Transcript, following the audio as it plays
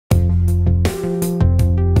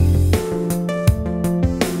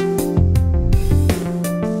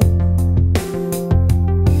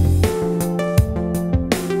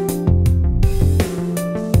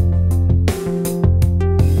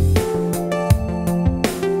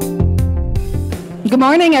Good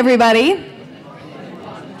morning, everybody.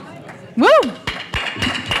 Woo!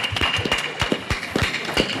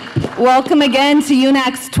 Welcome again to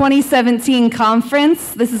UNAC's 2017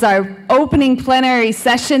 conference. This is our opening plenary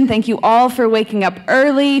session. Thank you all for waking up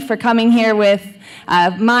early, for coming here with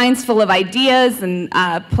minds full of ideas and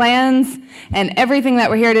plans, and everything that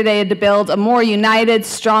we're here today to build a more united,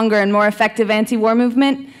 stronger, and more effective anti-war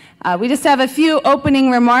movement. We just have a few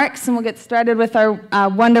opening remarks, and we'll get started with our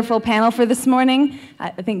wonderful panel for this morning. I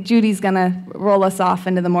think Judy's going to roll us off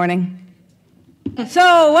into the morning.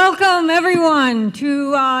 So, welcome everyone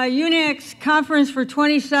to UNAC's conference for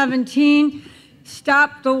 2017,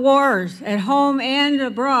 Stop the Wars, at home and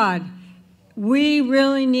abroad. We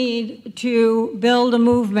really need to build a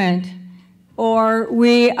movement, or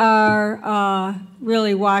we are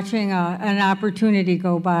really watching an opportunity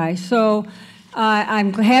go by. So,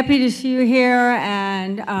 I'm happy to see you here,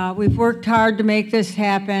 and we've worked hard to make this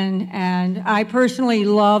happen, and I personally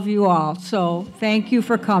love you all, so thank you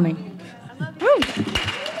for coming.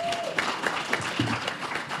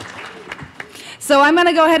 So I'm going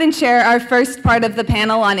to go ahead and share our first part of the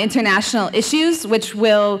panel on international issues, which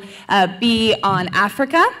will be on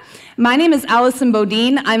Africa. My name is Alison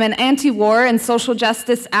Bodine. I'm an anti-war and social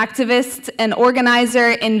justice activist and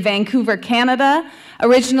organizer in Vancouver, Canada,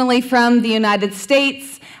 originally from the United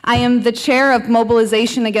States. I am the chair of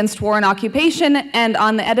Mobilization Against War and Occupation and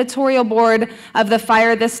on the editorial board of the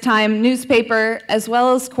Fire This Time newspaper, as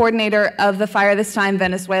well as coordinator of the Fire This Time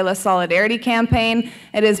Venezuela Solidarity Campaign.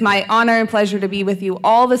 It is my honor and pleasure to be with you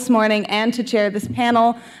all this morning and to chair this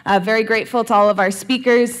panel. Very grateful to all of our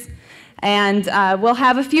speakers. And we'll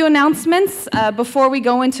have a few announcements before we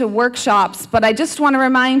go into workshops, but I just want to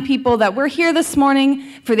remind people that we're here this morning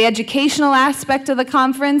for the educational aspect of the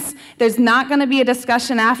conference. There's not going to be a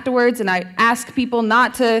discussion afterwards, and I ask people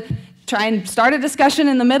not to try and start a discussion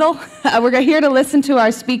in the middle. We're here to listen to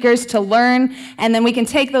our speakers, to learn, and then we can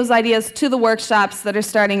take those ideas to the workshops that are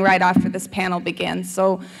starting right after this panel begins.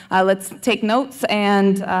 So let's take notes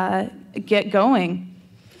and get going.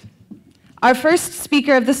 Our first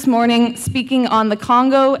speaker of this morning, speaking on the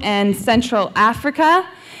Congo and Central Africa,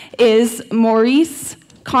 is Maurice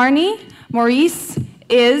Carney. Maurice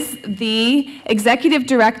is the executive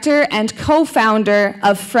director and co-founder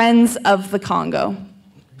of Friends of the Congo.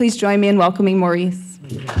 Please join me in welcoming Maurice.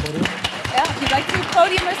 Yeah, if you'd like to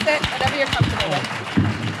podium or sit, whatever you're comfortable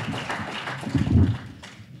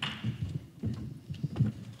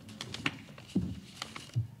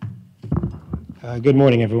with. Good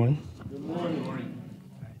morning, everyone.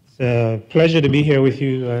 It's a pleasure to be here with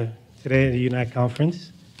you today at the UNAC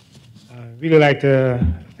conference. I'd really like to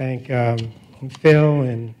thank Phil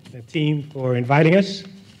and the team for inviting us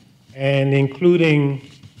and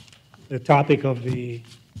including the topic of the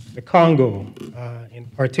Congo in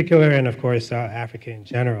particular, and of course Africa in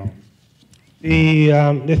general.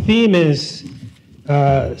 The theme is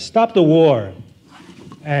Stop the War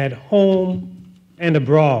at home and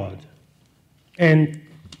abroad. And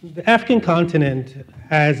the African continent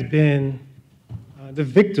has been the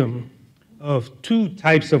victim of two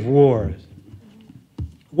types of wars.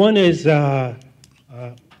 One is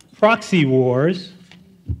proxy wars,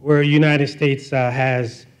 where the United States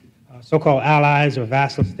has so-called allies or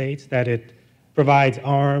vassal states that it provides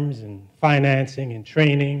arms and financing and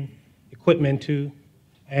training, equipment to.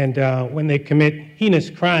 And when they commit heinous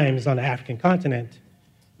crimes on the African continent,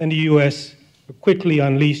 then the U.S. quickly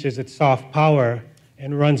unleashes its soft power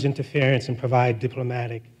and runs interference and provide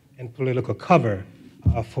diplomatic and political cover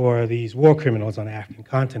for these war criminals on the African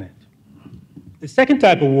continent. The second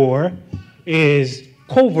type of war is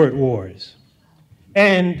covert wars.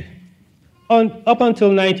 And up until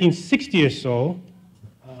 1960 or so,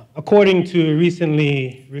 according to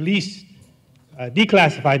recently released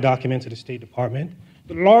declassified documents of the State Department,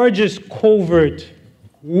 the largest covert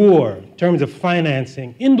war in terms of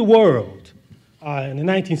financing in the world in the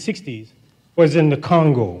 1960s was in the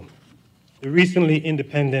Congo. The recently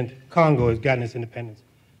independent Congo has gotten its independence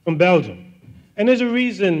from Belgium. And there's a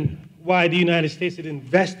reason why the United States had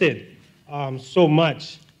invested so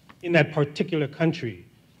much in that particular country.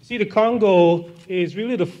 You see, the Congo is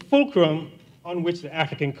really the fulcrum on which the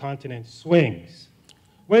African continent swings.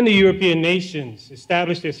 When the European nations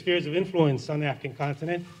established their spheres of influence on the African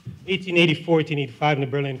continent, 1884, 1885 in the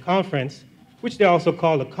Berlin Conference, which they also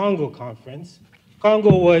called the Congo Conference,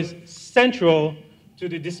 Congo was central to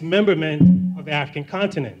the dismemberment of the African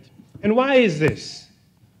continent. And why is this?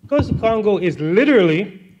 Because the Congo is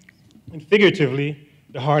literally and figuratively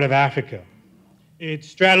the heart of Africa. It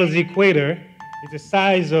straddles the equator. It's the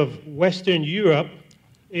size of Western Europe.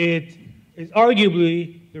 It is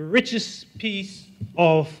arguably the richest piece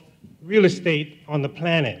of real estate on the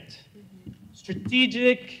planet.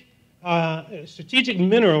 Strategic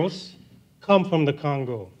minerals come from the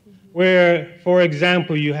Congo, where, for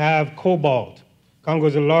example, you have cobalt. Congo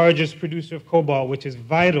is the largest producer of cobalt, which is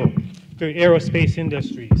vital to aerospace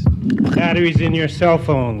industries, batteries in your cell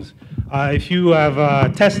phones. If you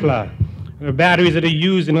have Tesla, the batteries that are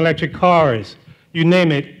used in electric cars, you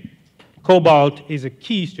name it, cobalt is a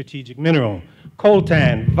key strategic mineral.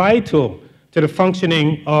 Coltan, vital to the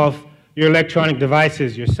functioning of your electronic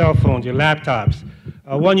devices, your cell phones, your laptops.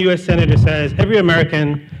 One US senator says every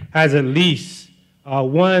American has at least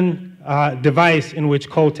one device in which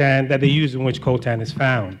coltan, that they use in which coltan is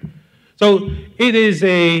found. So it is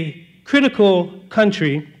a critical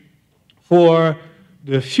country for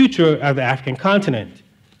the future of the African continent.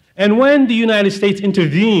 And when the United States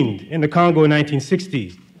intervened in the Congo in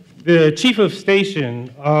 1960, the chief of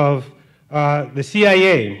station of the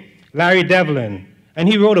CIA, Larry Devlin, and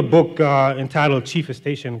he wrote a book entitled Chief of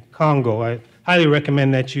Station Congo. I highly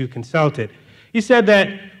recommend that you consult it. He said that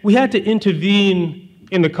we had to intervene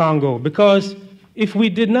in the Congo because if we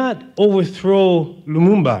did not overthrow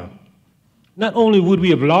Lumumba, not only would we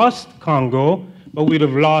have lost Congo, but we'd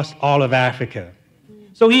have lost all of Africa.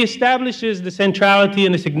 So he establishes the centrality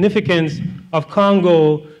and the significance of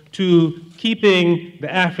Congo to keeping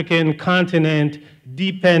the African continent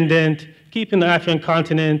dependent, keeping the African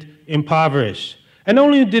continent impoverished. And not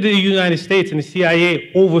only did the United States and the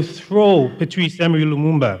CIA overthrow Patrice Emery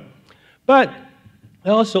Lumumba, but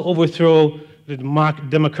they also overthrow the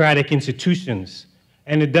democratic institutions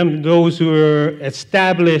and those who were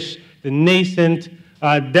established the nascent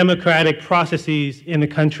democratic processes in the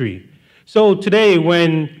country. So today,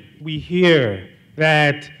 when we hear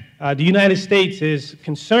that the United States is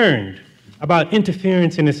concerned about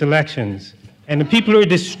interference in its elections, and the people are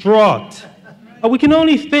distraught, we can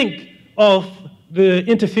only think of the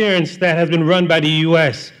interference that has been run by the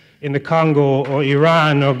US in the Congo, or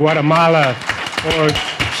Iran, or Guatemala, or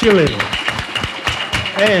Chile.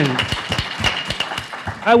 And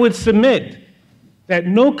I would submit that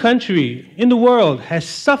no country in the world has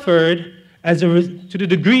suffered to the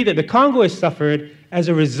degree that the Congo has suffered as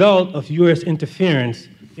a result of US interference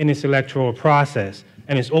in its electoral process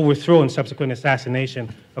and its overthrow and subsequent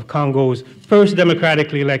assassination of Congo's first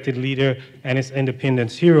democratically elected leader and its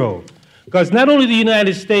independence hero. Because not only the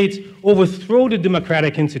United States overthrew the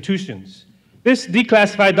democratic institutions, this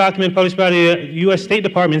declassified document published by the US State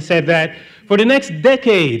Department said that for the next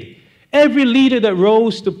decade, every leader that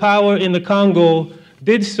rose to power in the Congo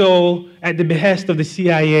did so at the behest of the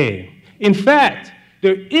CIA. In fact,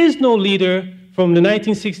 there is no leader from the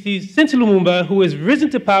 1960s since Lumumba who has risen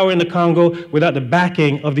to power in the Congo without the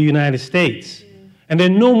backing of the United States. And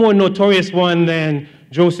there's no more notorious one than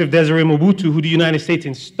Joseph Desiré Mobutu, who the United States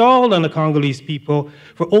installed on the Congolese people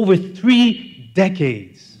for over 3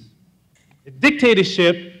 decades. A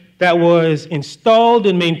dictatorship that was installed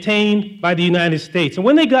and maintained by the United States. And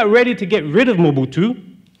when they got ready to get rid of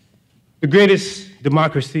Mobutu, the greatest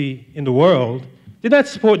democracy in the world, did not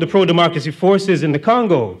support the pro-democracy forces in the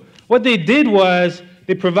Congo. What they did was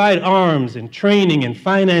they provide arms and training and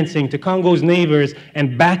financing to Congo's neighbors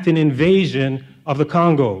and backed an invasion of the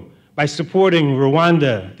Congo by supporting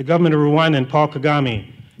Rwanda, the government of Rwanda and Paul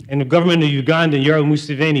Kagame, and the government of Uganda and Yoweri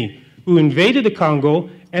Museveni, who invaded the Congo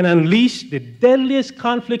and unleashed the deadliest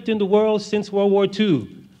conflict in the world since World War II,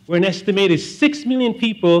 where an estimated 6 million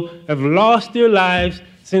people have lost their lives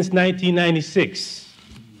since 1996.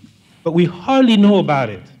 But we hardly know about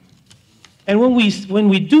it. And when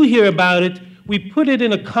we do hear about it, we put it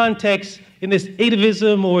in a context, in this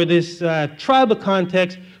atavism or this tribal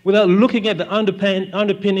context, without looking at the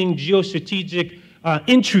underpinning geostrategic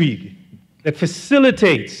intrigue that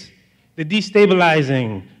facilitates the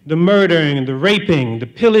destabilizing, the murdering, the raping, the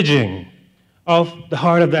pillaging of the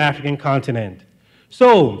heart of the African continent.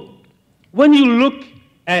 So, when you look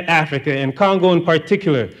at Africa, and Congo in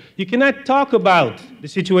particular, you cannot talk about the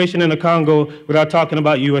situation in the Congo without talking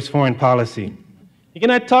about US foreign policy. You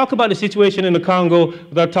cannot talk about the situation in the Congo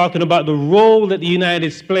without talking about the role that the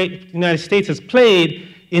United States has played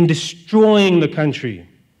in destroying the country,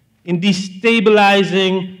 in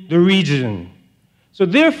destabilizing the region. So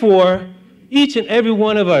therefore, each and every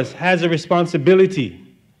one of us has a responsibility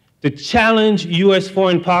to challenge US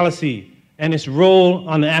foreign policy and its role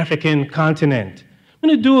on the African continent. I'm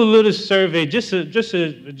going to do a little survey, just a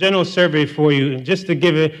general survey for you, just to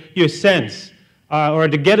give you a sense, or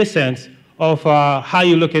to get a sense of how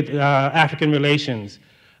you look at African relations.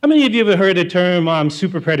 How many of you ever heard the term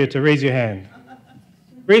super predator? Raise your hand.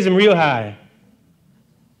 Raise them real high.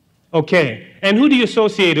 Okay. And who do you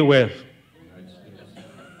associate it with?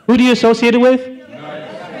 Who do you associate it with?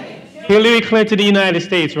 Hillary Clinton of the United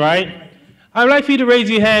States, right? I'd like for you to raise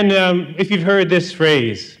your hand if you've heard this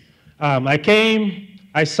phrase. I came,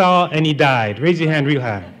 I saw, and he died. Raise your hand real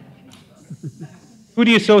high. Who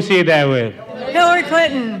do you associate that with? Hillary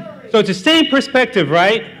Clinton. So it's the same perspective,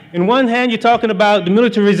 right? In one hand, you're talking about the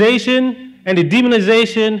militarization and the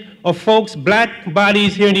demonization of folks, black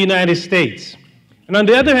bodies here in the United States. And on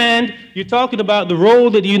the other hand, you're talking about the role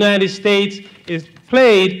that the United States is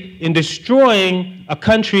played in destroying a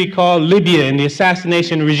country called Libya and the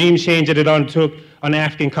assassination regime change that it undertook on the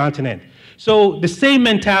African continent. So the same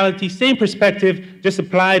mentality, same perspective, just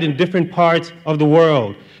applied in different parts of the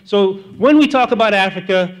world. So when we talk about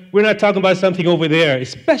Africa, we're not talking about something over there,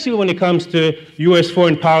 especially when it comes to U.S.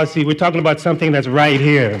 foreign policy. We're talking about something that's right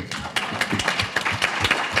here.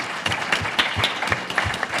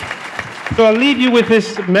 So I'll leave you with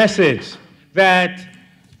this message that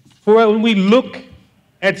for when we look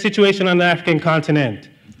at the situation on the African continent,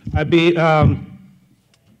 I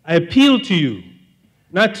appeal to you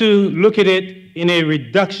not to look at it in a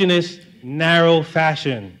reductionist, narrow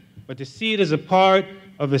fashion, but to see it as a part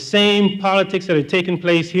of the same politics that are taking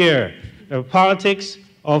place here. The politics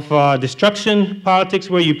of destruction, politics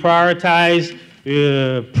where you prioritize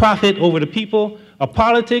profit over the people, a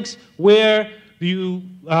politics where the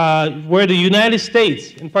United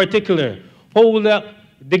States, in particular, hold up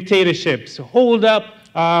dictatorships, hold up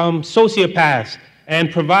sociopaths,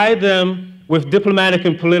 and provide them with diplomatic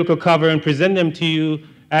and political cover and present them to you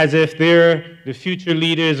as if they're the future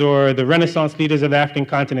leaders or the Renaissance leaders of the African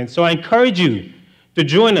continent. So I encourage you to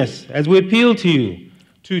join us as we appeal to you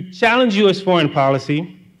to challenge U.S. foreign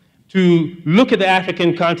policy, to look at the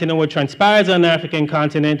African continent, what transpires on the African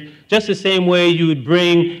continent, just the same way you would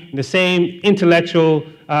bring the same intellectual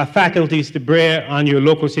faculties to bear on your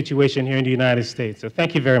local situation here in the United States. So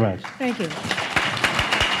thank you very much. Thank you.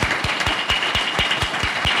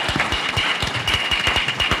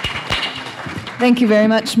 Thank you very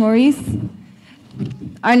much, Maurice.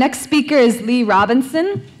 Our next speaker is Lee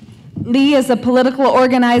Robinson. Lee is a political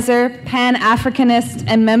organizer, Pan-Africanist,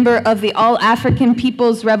 and member of the All-African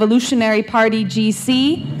People's Revolutionary Party,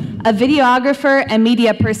 GC, a videographer and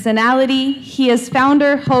media personality. He is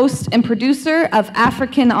founder, host, and producer of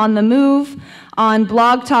African on the Move on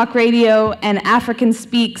Blog Talk Radio and African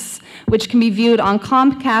Speaks, which can be viewed on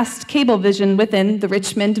Comcast Cablevision within the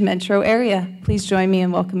Richmond metro area. Please join me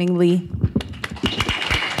in welcoming Lee.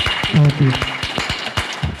 Thank you.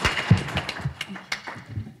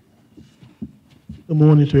 Good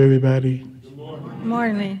morning to everybody. Good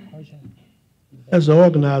morning. As an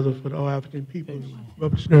organizer for the All African People's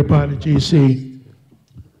Revolutionary Party, GC,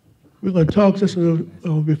 we're going to talk just a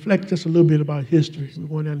little, reflect just a little bit about history. We're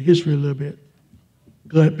going down history a little bit.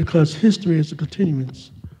 Because history is a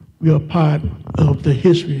continuance. We are part of the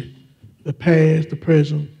history, the past, the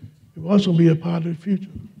present. We'll also be a part of the future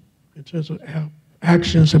in terms of our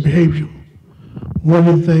actions and behavior. One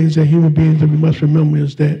of the things that human beings that we must remember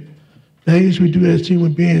is that things we do as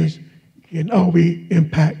human beings can always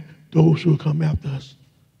impact those who come after us.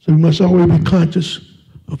 So we must always be conscious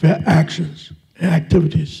of our actions and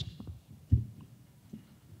activities.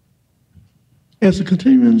 As a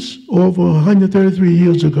continuance over 133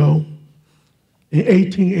 years ago, in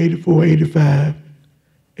 1884-85,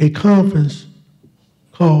 a conference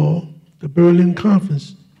called the Berlin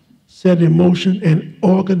Conference set in motion an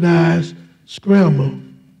organized scramble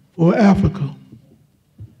for Africa.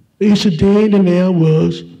 The issue then and now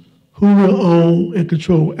was who will own and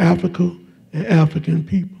control Africa and African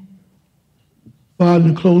people.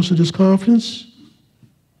 Following the close of this conference,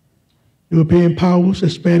 European powers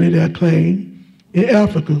expanded their claim in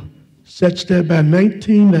Africa such that by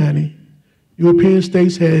 1990, European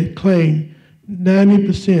states had claimed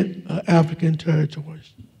 90% of African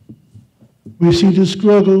territories. We see this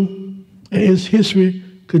struggle and its history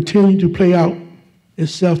continue to play out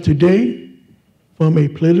itself today from a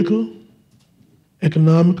political,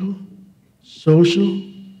 economical, social,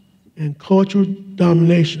 and cultural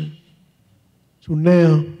domination to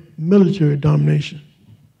now military domination.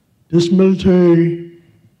 This military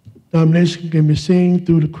domination can be seen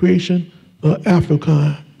through the creation of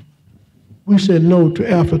AFRICOM. We said no to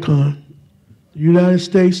AFRICOM. The United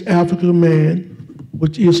States Africa Command,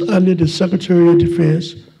 which is under the Secretary of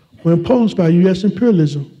Defense, was imposed by U.S.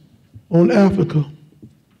 imperialism on Africa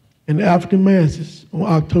and the African masses on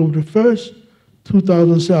October 1st,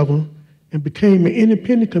 2007, and became an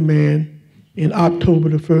independent command in October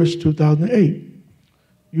 1st, 2008.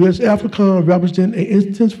 U.S. AFRICOM represents an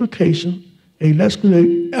intensification,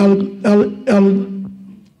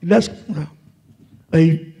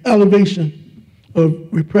 elevation of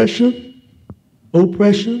repression,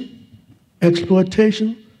 oppression,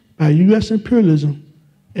 exploitation by U.S. imperialism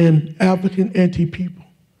and African anti-people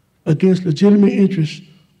against legitimate interests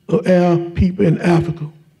of our people in Africa.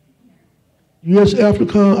 U.S.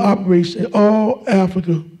 AFRICOM operates in all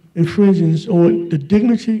Africa, infringing on the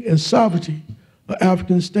dignity and sovereignty of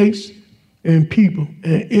African states and people,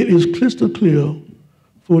 and it is crystal clear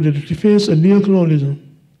for the defense of neocolonialism.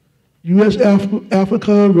 U.S.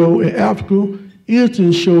 AFRICOM role in Africa is to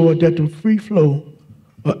ensure that the free flow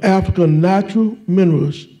of African natural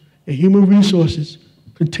minerals and human resources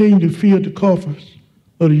continue to fill the coffers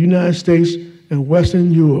of the United States and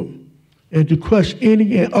Western Europe, and to crush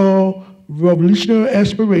any and all revolutionary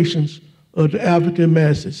aspirations of the African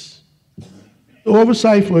masses. The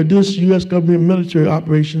oversight for this U.S. government military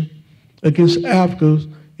operation against Africa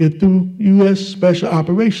is through U.S. Special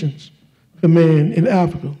Operations Command in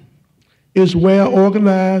Africa. It is well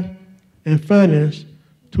organized and financed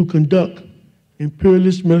to conduct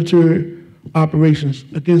imperialist military operations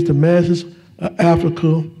against the masses of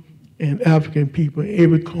Africa and African people in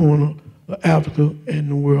every corner of Africa and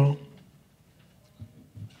the world.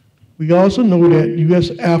 We also know that U.S.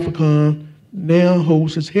 AFRICOM now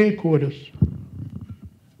holds its headquarters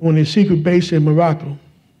on a secret base in Morocco.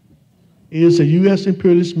 It is a U.S.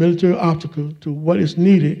 imperialist military obstacle to what is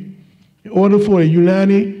needed in order for a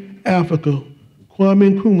united Africa.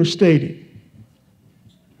 Kwame Nkrumah stated,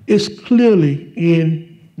 "It's clearly in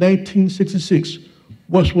 1966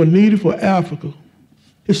 what was needed for Africa."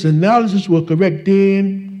 His analysis was correct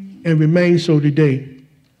then and remains so today.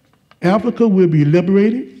 Africa will be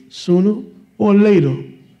liberated sooner or later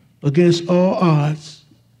against all odds.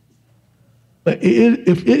 But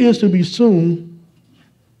if it is to be soon,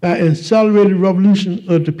 by an accelerated revolution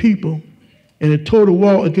of the people and a total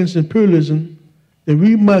war against imperialism, then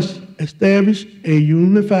we must establish a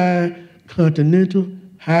unified continental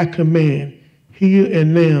high command here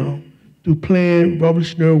and now to plan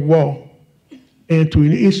revolutionary war and to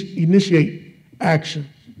initiate action.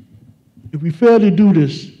 If we fail to do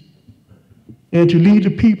this and to lead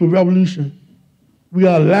the people revolution, we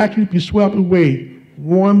are likely to be swept away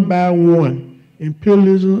one by one,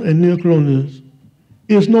 imperialism and neocolonialism.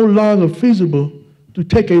 It is no longer feasible to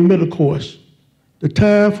take a middle course. The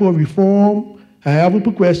time for reform, however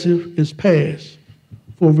progressive, is past.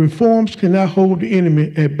 For reforms cannot hold the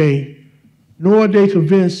enemy at bay, nor they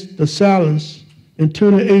convince the silence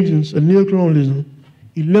internal agents of neocolonialism,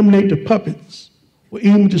 eliminate the puppets, or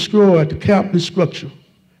even destroy the capitalist structure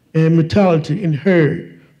and mentality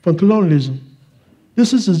inherited from colonialism.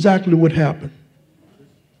 This is exactly what happened.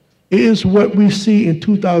 It is what we see in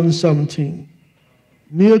 2017.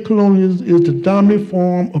 Neocolonialism is the dominant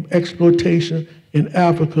form of exploitation in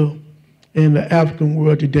Africa and the African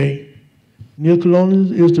world today.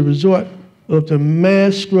 Neocolonialism is the result of the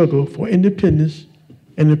mass struggle for independence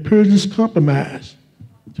and the imperialist compromise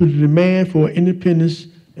to the demand for independence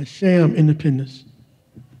and sham independence.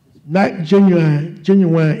 Not genuine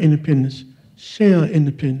independence, sham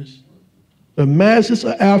independence. The masses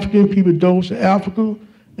of African people, those in Africa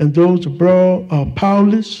and those abroad, are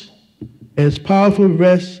powerless, as powerful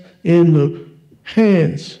rests in the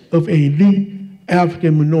hands of an elite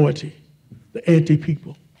African minority, the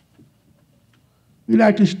anti-people. We'd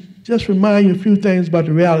like to just remind you a few things about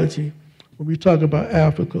the reality when we talk about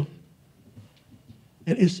Africa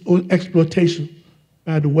and its exploitation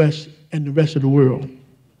by the West and the rest of the world.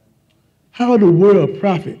 How the world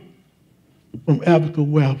profit from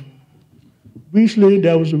African wealth? Recently,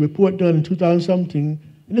 there was a report done in 2017,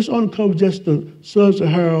 and this only covers just the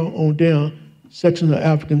sub-Saharan on down sections of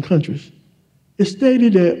African countries. It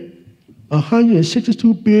stated that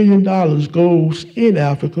 $162 billion goes in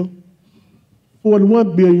Africa,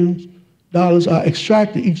 $41 billion are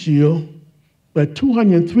extracted each year, but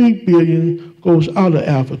 $203 billion goes out of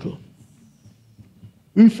Africa.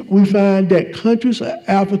 We find that countries of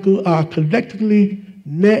Africa are collectively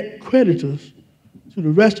net creditors to the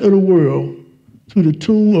rest of the world to the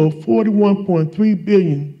tune of $41.3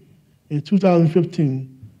 billion in 2015.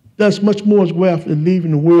 Thus, much more wealth is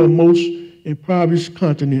leaving the world's most impoverished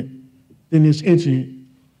continent than its entry.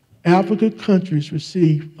 African countries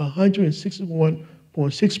received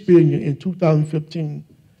 $161.6 billion in 2015,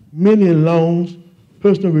 many in loans,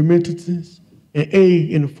 personal remittances, and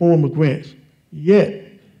aid in the form of grants. Yet,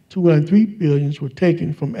 $203 billion were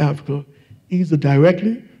taken from Africa, either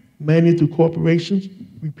directly, mainly through corporations,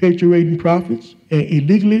 repatriating profits, and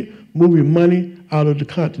illegally moving money out of the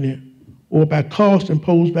continent, or by costs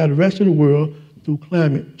imposed by the rest of the world through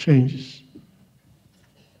climate changes.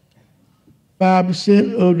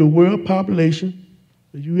 5% of the world population,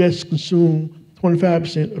 the U.S. consumes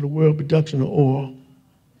 25% of the world production of oil.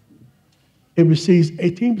 It receives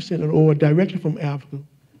 18% of the oil directly from Africa,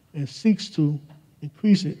 and seeks to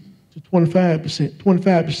increase it to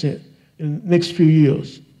 25% in the next few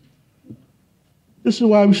years. This is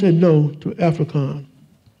why we said no to AFRICOM.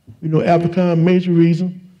 We know AFRICOM's major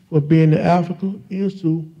reason for being in Africa is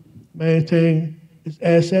to maintain its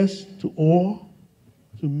access to oil,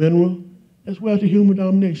 to mineral, as well as to human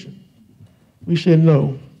domination. We said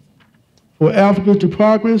no. For Africa to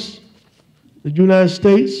progress, the United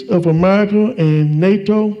States of America and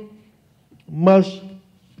NATO must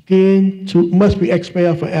be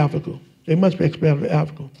expelled from Africa. They must be expelled from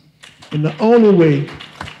Africa. And the only way,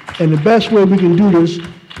 and the best way we can do this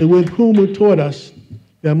is with Nkrumah taught us.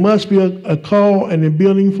 There must be a call and a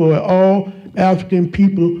building for all African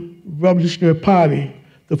people revolutionary party,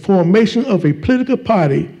 the formation of a political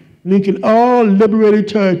party linking all liberated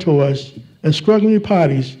territories and struggling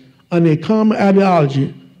parties under a common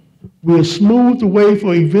ideology will smooth the way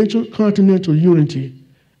for eventual continental unity,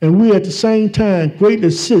 and will at the same time greatly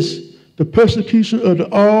assist the persecution of the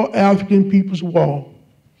All African People's War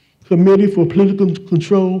Committee for Political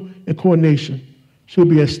Control and Coordination should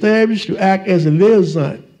be established to act as a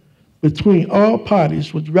liaison between all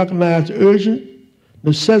parties, which recognize the urgent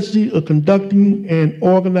necessity of conducting an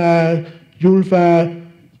organized, unified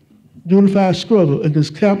struggle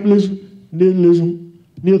against capitalism, nihilism,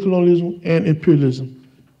 neocolonialism, and imperialism.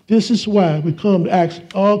 This is why we come to ask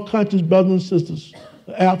all countries, brothers and sisters,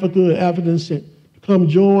 of Africa and African descent, to come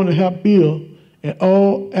join and help build an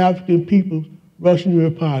all-African people's Revolutionary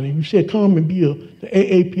Party. We said come and build the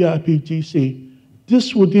AAPIPGC.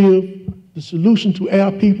 This will give the solution to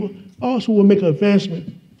our people, also will make an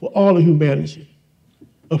advancement for all of humanity.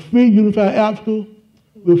 A free, unified Africa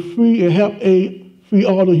will free and help free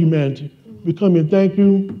all of humanity. We come and thank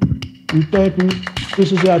you. We thank you.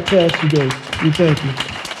 This is our task today. We thank you.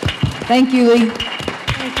 Thank you, Lee.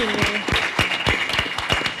 Thank you, Lee.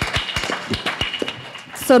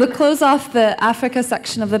 So to close off the Africa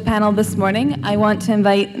section of the panel this morning, I want to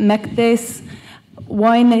invite Mekdes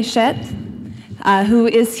Woineshet, who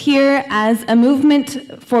is here as a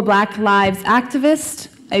Movement for Black Lives activist,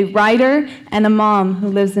 a writer, and a mom who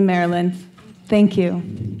lives in Maryland. Thank you.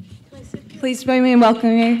 Please join me in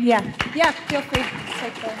welcoming her. Yeah, feel free.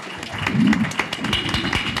 Take care.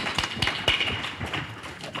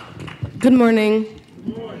 Good morning.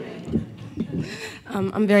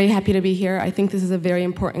 I'm very happy to be here. I think this is a very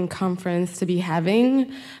important conference to be having.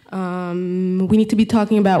 We need to be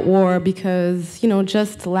talking about war because,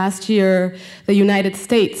 just last year, the United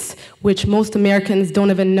States, which most Americans don't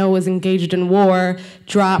even know is engaged in war,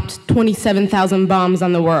 dropped 27,000 bombs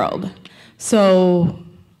on the world. So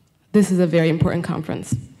this is a very important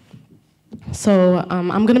conference. So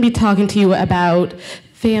I'm going to be talking to you about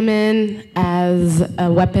famine as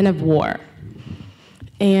a weapon of war.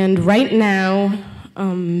 And right now,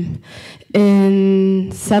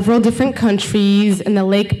 in several different countries in the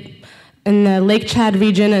Lake Chad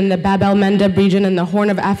region and the Bab el-Mandeb region and the Horn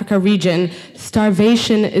of Africa region,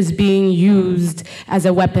 starvation is being used as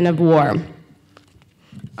a weapon of war.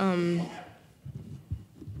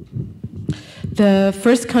 The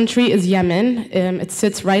first country is Yemen. It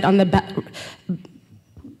sits right on the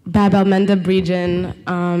Bab el-Mandeb region,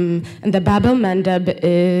 and the Bab el-Mandeb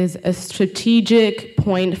is a strategic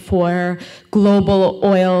point for global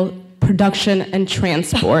oil production and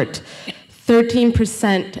transport.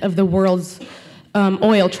 13% of the world's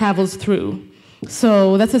oil travels through.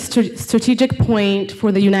 So that's a strategic point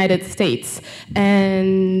for the United States.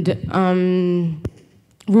 And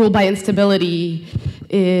rule by instability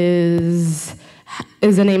is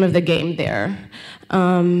the name of the game there.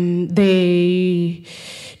 They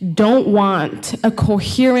don't want a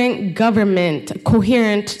coherent government, a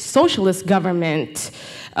coherent socialist government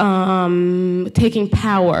taking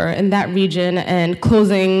power in that region and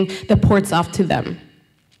closing the ports off to them.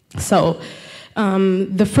 So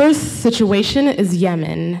the first situation is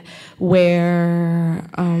Yemen, where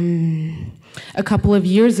a couple of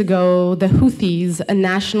years ago, the Houthis, a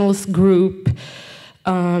nationalist group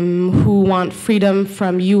who want freedom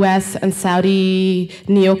from US and Saudi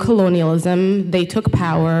neocolonialism, they took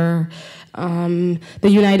power. The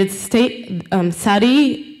United States,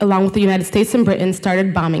 Saudi, along with the United States and Britain,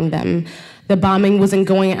 started bombing them. The bombing wasn't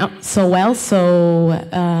going out so well, so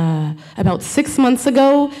about 6 months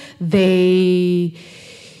ago, they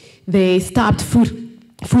stopped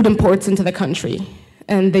food imports into the country.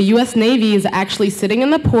 And the US Navy is actually sitting in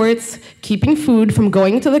the ports, keeping food from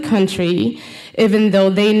going into the country, even though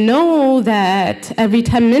they know that every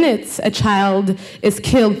 10 minutes a child is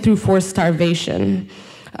killed through forced starvation.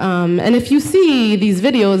 And if you see these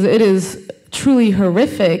videos, it is truly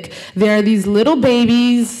horrific. There are these little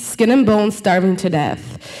babies, skin and bones, starving to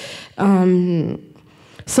death.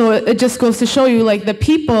 So it just goes to show you, like, the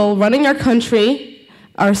people running our country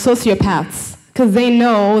are sociopaths, because they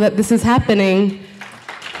know that this is happening,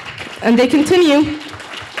 and they continue,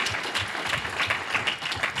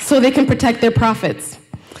 so they can protect their profits.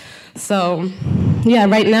 So, yeah,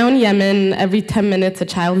 right now in Yemen, every 10 minutes a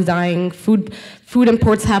child is dying. Food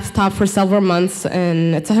imports have stopped for several months,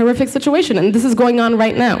 and it's a horrific situation, and this is going on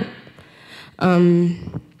right now.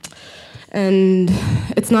 And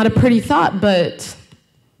it's not a pretty thought, but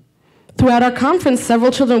throughout our conference,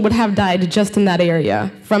 several children would have died just in that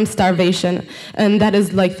area from starvation, and that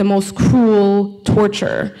is like the most cruel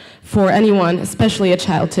torture for anyone, especially a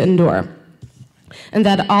child, to endure. And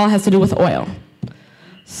that all has to do with oil.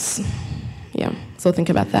 Yeah, so think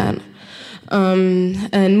about that.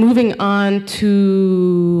 And moving on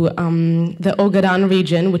to the Ogaden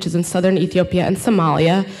region, which is in southern Ethiopia and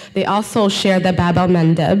Somalia, they also share the Bab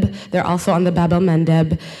el-Mandeb. They're also on the Bab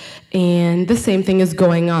el-Mandeb, and the same thing is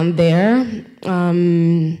going on there.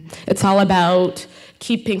 It's all about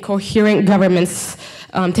keeping coherent governments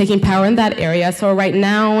taking power in that area. So right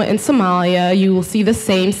now in Somalia, you will see the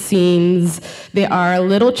same scenes. There are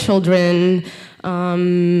little children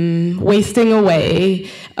wasting away.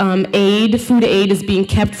 Food aid is being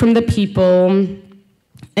kept from the people.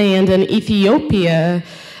 And in Ethiopia,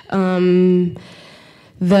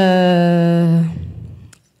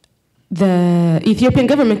 the Ethiopian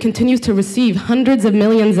government continues to receive hundreds of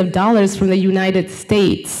millions of dollars from the United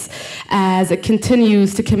States as it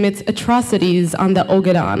continues to commit atrocities on the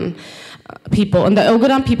Ogaden people. And the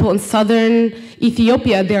Ogaden people in southern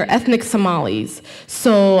Ethiopia, they're ethnic Somalis.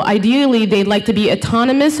 So ideally, they'd like to be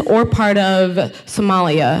autonomous or part of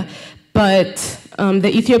Somalia. But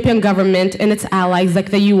the Ethiopian government and its allies,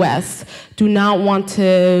 like the US, do not want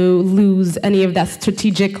to lose any of that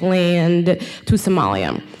strategic land to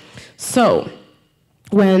Somalia. So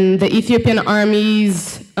when the Ethiopian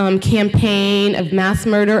army's campaign of mass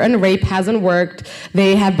murder and rape hasn't worked,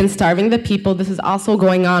 they have been starving the people. This is also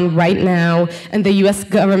going on right now, and the US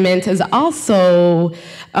government is also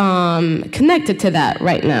connected to that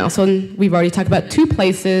right now. So we've already talked about two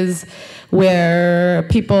places where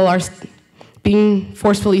people are being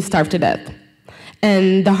forcefully starved to death.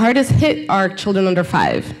 And the hardest hit are children under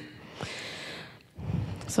 5.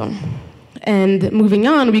 And moving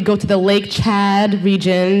on, we go to the Lake Chad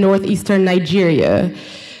region, northeastern Nigeria.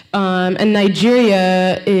 And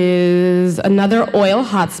Nigeria is another oil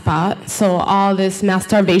hotspot, so all this mass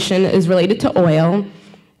starvation is related to oil.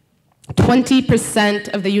 20%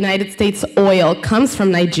 of the United States oil comes from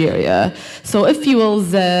Nigeria, so it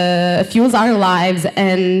fuels our lives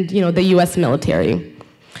and the U.S. military.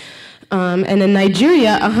 And in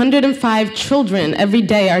Nigeria, 105 children every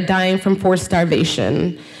day are dying from forced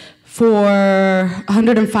starvation.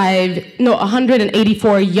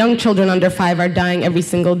 184 young children under 5 are dying every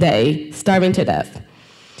single day, starving to death.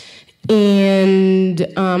 And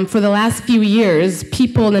for the last few years,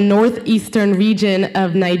 people in the northeastern region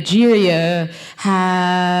of Nigeria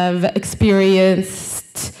have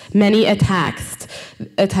experienced many attacks,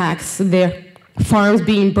 their farms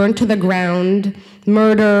being burnt to the ground,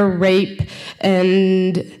 murder, rape,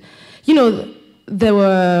 and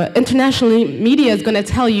the international media is going to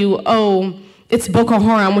tell you, oh, it's Boko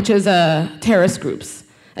Haram, which is terrorist groups.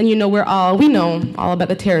 And we know all about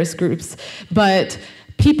the terrorist groups. But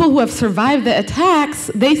people who have survived the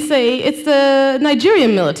attacks, they say it's the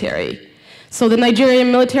Nigerian military. So the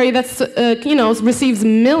Nigerian military receives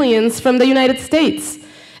millions from the United States.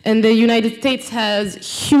 And the United States has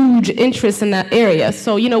huge interest in that area.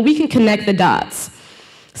 So, we can connect the dots.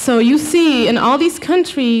 So you see in all these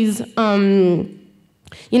countries,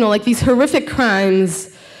 like these horrific crimes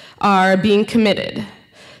are being committed.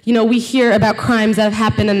 We hear about crimes that have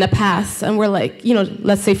happened in the past, and we're like,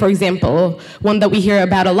 let's say, for example, one that we hear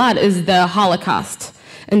about a lot is the Holocaust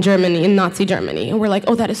in Germany, in Nazi Germany. And we're like,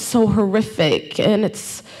 oh, that is so horrific, and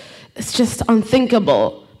it's just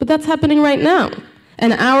unthinkable. But that's happening right now.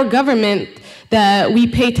 And our government that we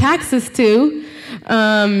pay taxes to,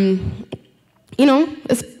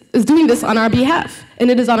 is doing this on our behalf. And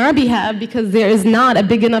it is on our behalf because there is not a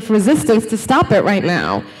big enough resistance to stop it right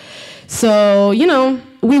now. So,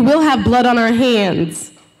 we will have blood on our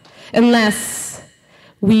hands unless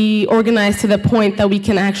we organize to the point that we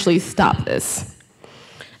can actually stop this.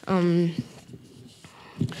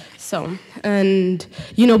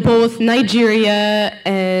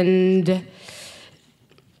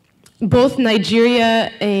 Both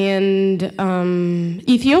Nigeria and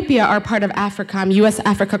Ethiopia are part of AFRICOM, U.S.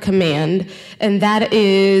 Africa Command, and that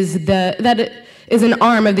is an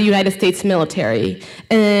arm of the United States military.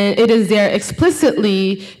 And it is there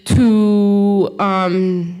explicitly to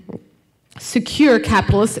secure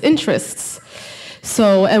capitalist interests.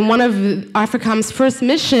 So, and one of AFRICOM's first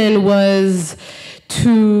mission was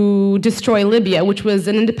to destroy Libya, which was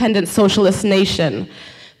an independent socialist nation.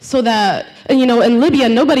 So that, you know, in Libya,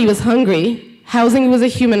 nobody was hungry. Housing was a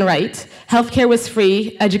human right. Healthcare was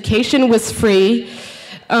free. Education was free.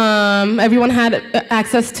 Everyone had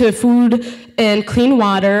access to food and clean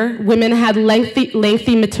water. Women had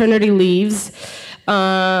lengthy maternity leaves.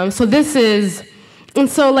 So this is, and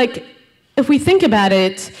so like, if we think about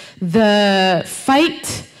it, the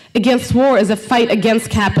fight against war is a fight against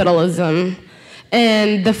capitalism.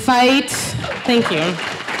 And the fight, thank you.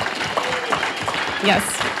 Yes.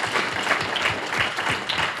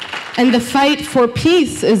 And the fight for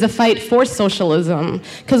peace is a fight for socialism.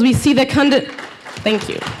 Because we see the thank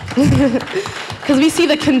you. Because we see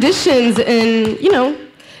the conditions in, you know,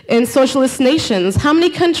 in socialist nations. How many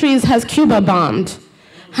countries has Cuba bombed?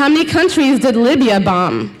 How many countries did Libya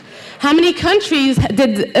bomb? How many countries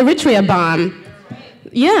did Eritrea bomb?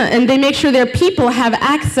 Yeah, and they make sure their people have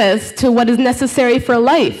access to what is necessary for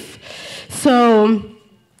life. So,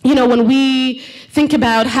 you know, when we think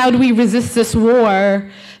about how do we resist this war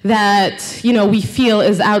that, you know, we feel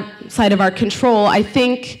is outside of our control, I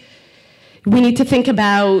think we need to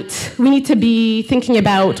be thinking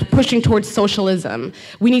about pushing towards socialism.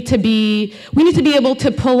 We need to be able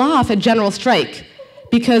to pull off a general strike,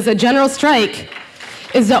 because a general strike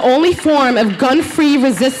is the only form of gun-free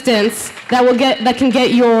resistance that can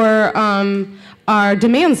get our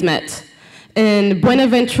demands met. In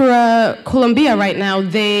Buenaventura, Colombia, right now,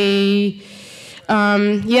 they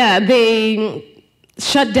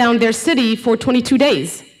shut down their city for 22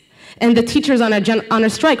 days, and the teachers on a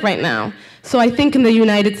strike right now. So I think in the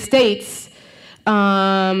United States,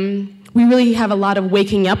 we really have a lot of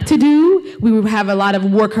waking up to do. We have a lot of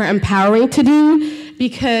worker empowering to do,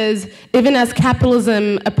 because even as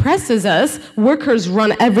capitalism oppresses us, workers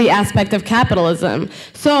run every aspect of capitalism.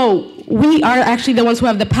 So we are actually the ones who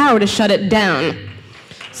have the power to shut it down.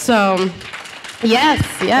 So, yes.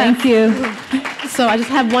 Thank you. So I just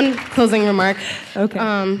have one closing remark, Okay.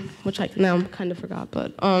 which I now kind of forgot,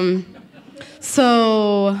 but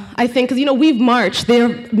so I think, because, you know, we've marched.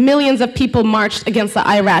 Millions of people marched against the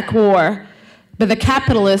Iraq war. But the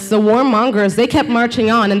capitalists, the warmongers, they kept marching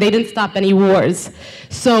on, and they didn't stop any wars.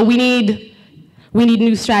 So we need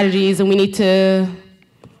new strategies, and we need to,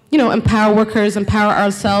 you know, empower workers, empower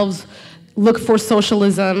ourselves, look for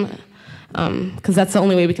socialism, because that's the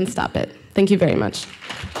only way we can stop it. Thank you very much.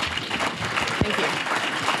 Thank you.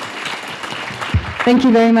 Thank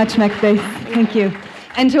you very much, Mekdes. Thank you.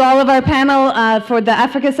 And to all of our panel for the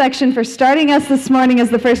Africa section for starting us this morning as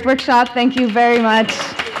the first workshop, thank you very much.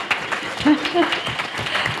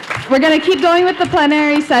 We're going to keep going with the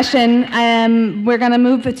plenary session. We're going to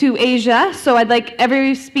move to Asia. So I'd like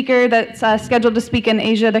every speaker that's scheduled to speak in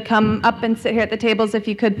Asia to come up and sit here at the tables, if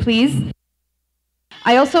you could, please.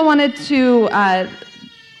 I also wanted to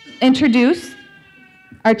introduce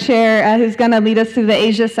our chair who's going to lead us through the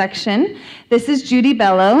Asia section. This is Judy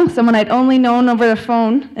Bello, someone I'd only known over the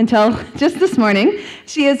phone until just this morning.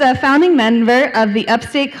 She is a founding member of the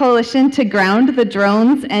Upstate Coalition to Ground the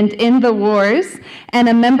Drones and End the Wars, and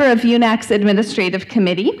a member of UNAC's administrative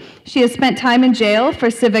committee. She has spent time in jail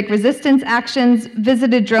for civic resistance actions,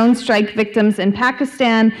 visited drone strike victims in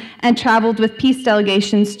Pakistan, and traveled with peace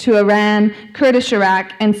delegations to Iran, Kurdish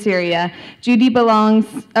Iraq, and Syria. Judy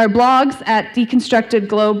blogs at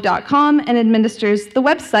deconstructedglobe.com and administers the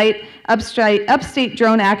website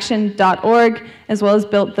upstatedroneaction.org, as well as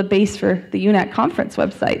built the base for the UNAC conference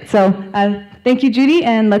website. So thank you, Judy,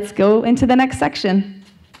 and let's go into the next section.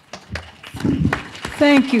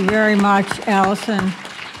 Thank you very much, Alison.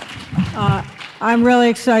 I'm really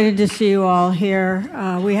excited to see you all here.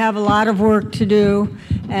 We have a lot of work to do,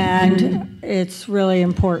 and it's really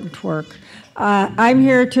important work. I'm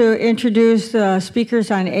here to introduce the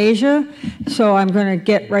speakers on Asia, so I'm going to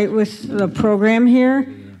get right with the program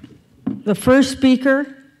here. The first speaker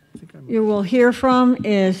you will hear from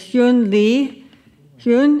is Hyun Lee.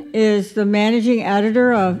 Hyun is the managing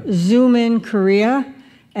editor of Zoom in Korea,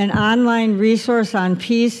 an online resource on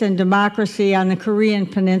peace and democracy on the Korean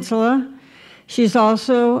Peninsula. She's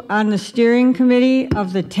also on the steering committee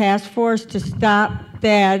of the Task Force to Stop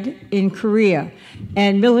THAAD in Korea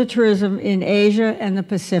and militarism in Asia and the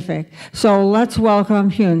Pacific. So let's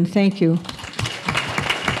welcome Hyun. Thank you.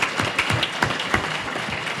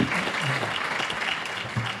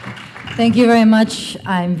 Thank you very much.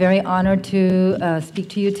 I'm very honored to speak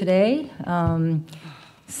to you today.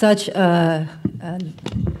 Such a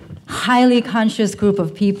highly conscious group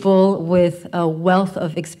of people with a wealth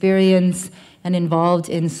of experience and involved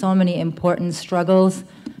in so many important struggles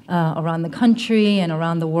around the country and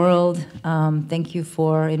around the world. Thank you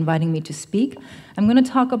for inviting me to speak. I'm going to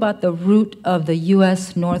talk about the root of the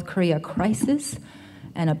U.S.-North Korea crisis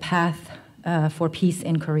and a path for peace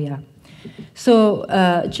in Korea. So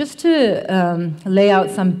just to lay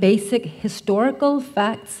out some basic historical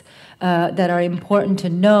facts that are important to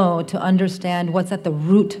know to understand what's at the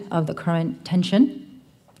root of the current tension.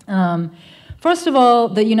 First of all,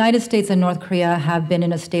 the United States and North Korea have been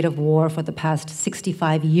in a state of war for the past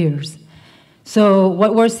 65 years. So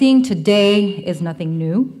what we're seeing today is nothing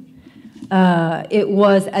new. It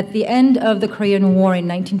was at the end of the Korean War in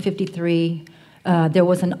 1953, there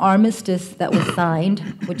was an armistice that was signed,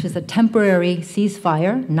 which is a temporary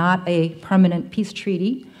ceasefire, not a permanent peace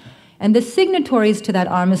treaty. And the signatories to that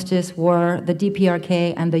armistice were the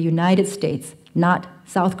DPRK and the United States, not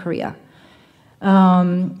South Korea.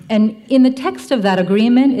 And in the text of that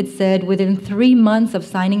agreement, it said within 3 months of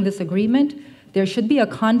signing this agreement, there should be a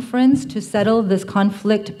conference to settle this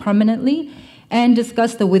conflict permanently and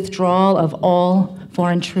discuss the withdrawal of all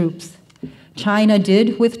foreign troops. China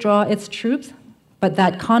did withdraw its troops, but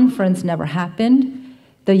that conference never happened.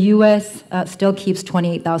 The U.S. Still keeps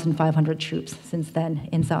 28,500 troops since then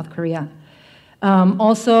in South Korea.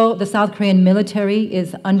 Also, the South Korean military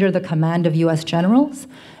is under the command of U.S. generals.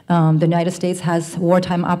 The United States has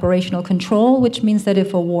wartime operational control, which means that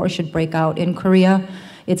if a war should break out in Korea,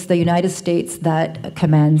 it's the United States that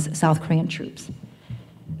commands South Korean troops.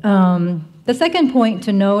 The second point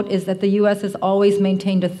to note is that the U.S. has always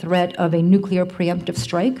maintained a threat of a nuclear preemptive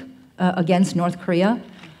strike against North Korea.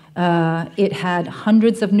 It had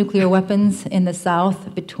hundreds of nuclear weapons in the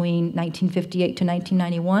South between 1958 to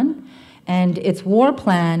 1991, and its war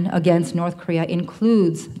plan against North Korea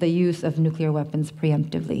includes the use of nuclear weapons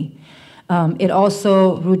preemptively. It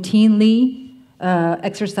also routinely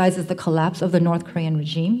exercises the collapse of the North Korean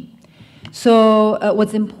regime. So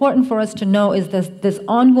what's important for us to know is this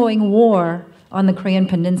ongoing war on the Korean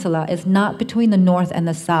Peninsula is not between the North and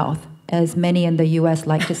the South, as many in the U.S.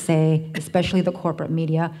 like to say, especially the corporate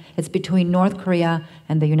media. It's between North Korea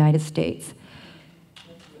and the United States.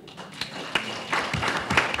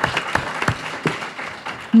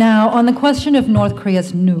 Now, on the question of North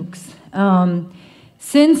Korea's nukes,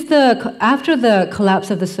 after the collapse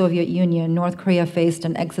of the Soviet Union, North Korea faced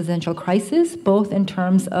an existential crisis, both in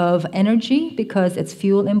terms of energy, because its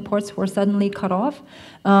fuel imports were suddenly cut off,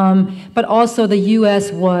 but also the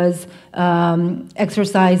U.S. was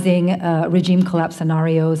exercising regime collapse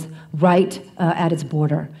scenarios right at its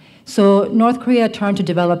border. So North Korea turned to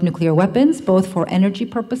develop nuclear weapons, both for energy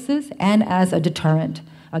purposes and as a deterrent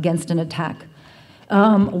against an attack.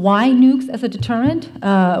 Why nukes as a deterrent?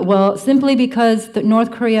 Well, simply because North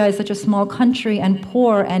Korea is such a small country and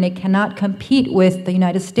poor, and it cannot compete with the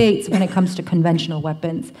United States when it comes to conventional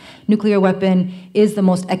weapons. Nuclear weapon is the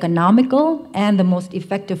most economical and the most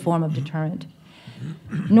effective form of deterrent.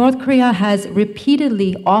 North Korea has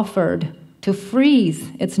repeatedly offered to freeze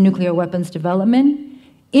its nuclear weapons development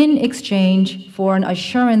in exchange for an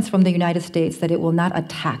assurance from the United States that it will not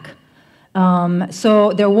attack.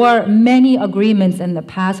 So there were many agreements in the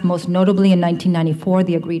past, most notably in 1994,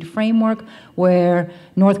 the Agreed Framework, where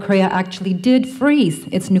North Korea actually did freeze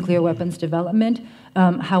its nuclear weapons development.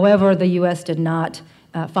 However, the U.S. did not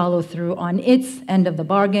follow through on its end of the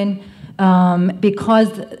bargain because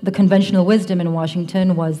the conventional wisdom in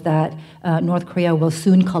Washington was that North Korea will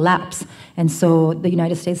soon collapse. And so the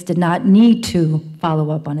United States did not need to follow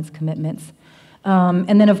up on its commitments.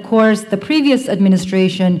 And then, of course, the previous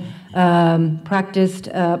administration practiced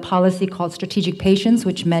a policy called strategic patience,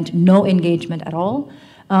 which meant no engagement at all.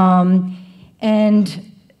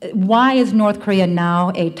 And why is North Korea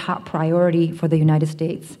now a top priority for the United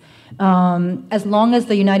States? As long as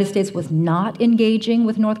the United States was not engaging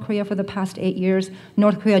with North Korea for the past 8 years,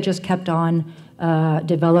 North Korea just kept on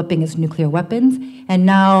developing its nuclear weapons. And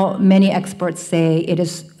now many experts say it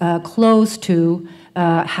is close to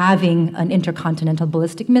having an intercontinental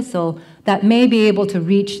ballistic missile that may be able to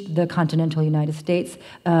reach the continental United States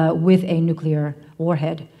with a nuclear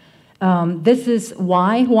warhead. This is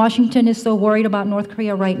why Washington is so worried about North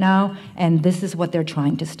Korea right now, and this is what they're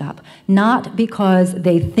trying to stop. Not because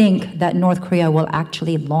they think that North Korea will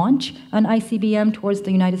actually launch an ICBM towards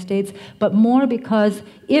the United States, but more because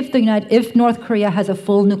if North Korea has a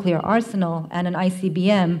full nuclear arsenal and an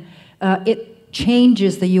ICBM, it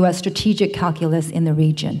changes the U.S. strategic calculus in the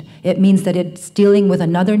region. It means that it's dealing with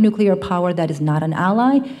another nuclear power that is not an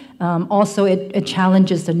ally. Also, it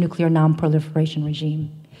challenges the nuclear non-proliferation regime.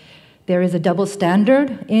 There is a double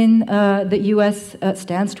standard in the U.S.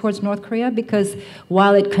 Stance towards North Korea because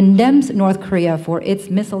while it condemns North Korea for its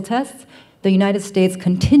missile tests, the United States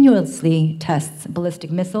continuously tests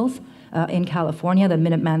ballistic missiles in California, the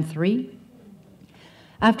Minuteman III.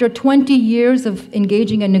 After 20 years of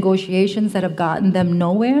engaging in negotiations that have gotten them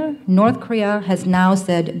nowhere, North Korea has now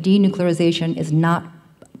said denuclearization is not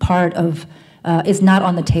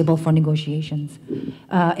on the table for negotiations.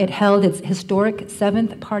 It held its historic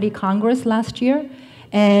 7th Party Congress last year,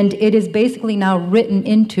 and it is basically now written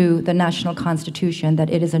into the national constitution that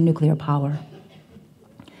it is a nuclear power.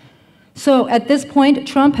 So at this point,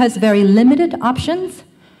 Trump has very limited options.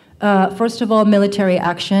 First of all, military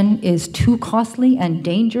action is too costly and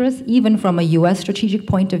dangerous, even from a US strategic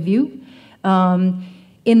point of view.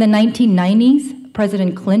 In the 1990s,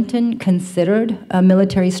 President Clinton considered a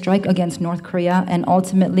military strike against North Korea, and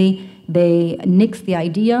ultimately they nixed the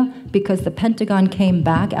idea because the Pentagon came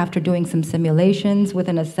back after doing some simulations with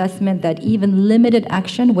an assessment that even limited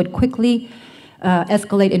action would quickly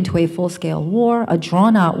escalate into a full-scale war, a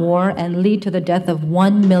drawn-out war, and lead to the death of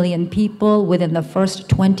 1 million people within the first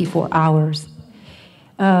 24 hours.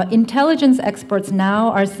 Intelligence experts now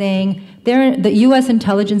are saying the US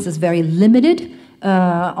intelligence is very limited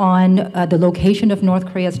on the location of North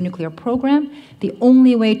Korea's nuclear program. The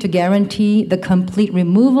only way to guarantee the complete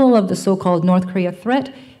removal of the so-called North Korea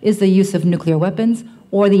threat is the use of nuclear weapons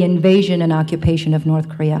or the invasion and occupation of North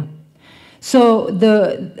Korea. So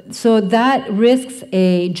that risks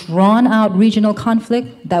a drawn-out regional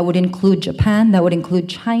conflict that would include Japan, that would include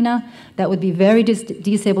China, that would be very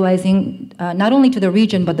destabilizing not only to the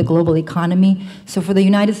region but the global economy. So for the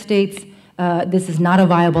United States, this is not a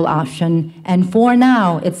viable option, and for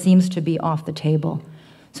now, it seems to be off the table.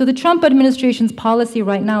 So the Trump administration's policy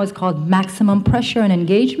right now is called maximum pressure and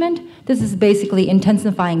engagement. This is basically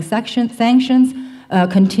intensifying sanctions,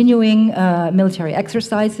 continuing military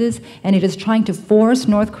exercises, and it is trying to force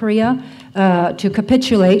North Korea to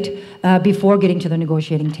capitulate before getting to the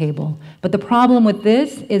negotiating table. But the problem with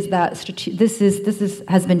this is that this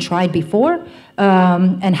has been tried before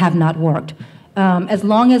and have not worked. As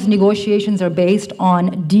long as negotiations are based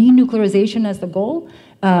on denuclearization as the goal,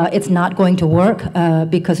 it's not going to work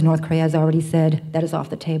because North Korea has already said that is off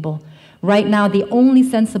the table. Right now, the only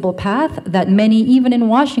sensible path that many, even in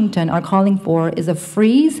Washington, are calling for is a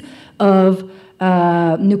freeze of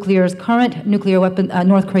North Korea's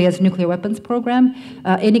nuclear weapons program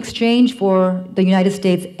in exchange for the United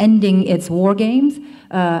States ending its war games,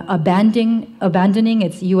 abandoning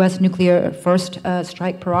its U.S. nuclear first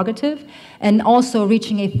strike prerogative, and also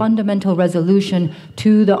reaching a fundamental resolution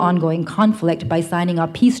to the ongoing conflict by signing a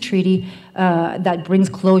peace treaty that brings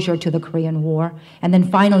closure to the Korean War, and then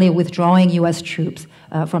finally withdrawing U.S. troops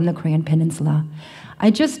from the Korean Peninsula. I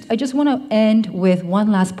just want to end with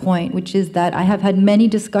one last point, which is that I have had many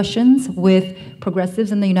discussions with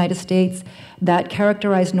progressives in the United States that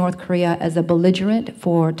characterize North Korea as a belligerent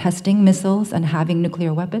for testing missiles and having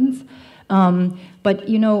nuclear weapons. But,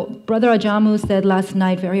 you know, Brother Ajamu said last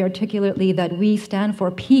night very articulately that we stand for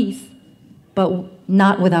peace, but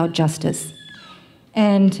not without justice.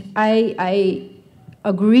 And I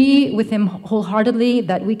agree with him wholeheartedly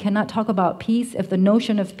that we cannot talk about peace if the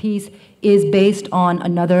notion of peace is based on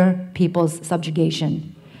another people's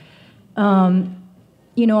subjugation.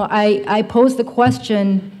 You know, I posed the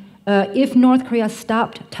question, if North Korea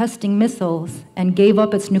stopped testing missiles and gave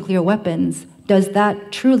up its nuclear weapons, does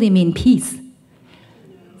that truly mean peace?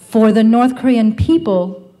 For the North Korean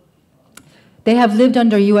people, they have lived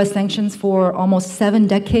under US sanctions for almost 7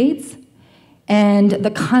 decades, and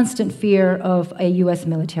the constant fear of a US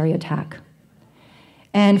military attack.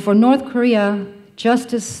 And for North Korea,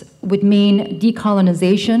 justice would mean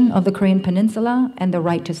decolonization of the Korean Peninsula and the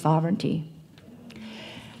right to sovereignty.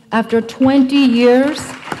 After 20 years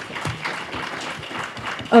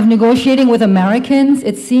of negotiating with Americans,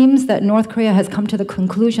 it seems that North Korea has come to the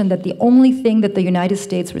conclusion that the only thing that the United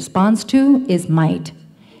States responds to is might,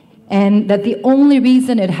 and that the only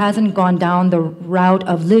reason it hasn't gone down the route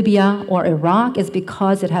of Libya or Iraq is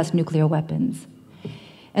because it has nuclear weapons.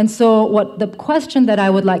 And so the question that I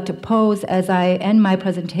would like to pose as I end my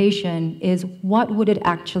presentation is, what would it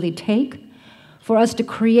actually take for us to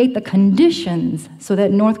create the conditions so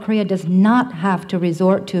that North Korea does not have to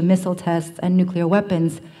resort to missile tests and nuclear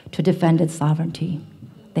weapons to defend its sovereignty?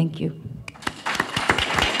 Thank you.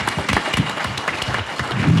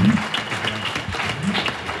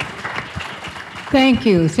 Thank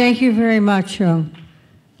you. Thank you very much.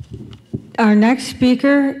 Our next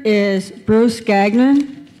speaker is Bruce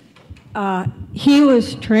Gagnon. He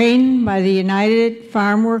was trained by the United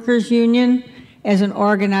Farm Workers Union as an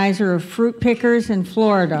organizer of fruit pickers in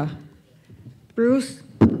Florida. Bruce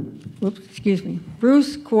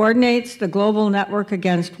coordinates the global network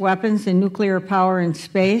against weapons and nuclear power in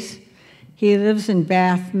space. He lives in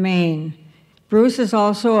Bath, Maine. Bruce is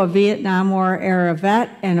also a Vietnam War era vet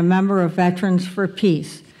and a member of Veterans for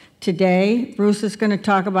Peace. Today, Bruce is going to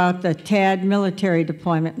talk about the THAAD military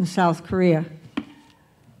deployment in South Korea.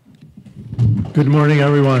 Good morning,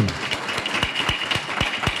 everyone.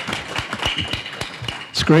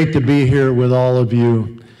 It's great to be here with all of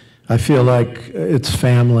you. I feel like it's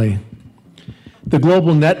family. The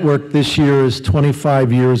global network this year is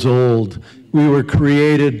 25 years old. We were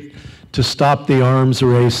created to stop the arms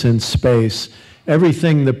race in space.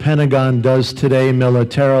 Everything the Pentagon does today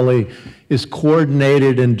militarily is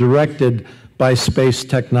coordinated and directed by space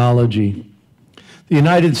technology. The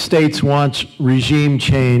United States wants regime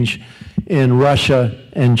change in Russia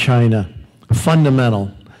and China.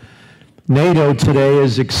 Fundamental. NATO today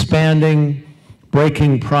is expanding,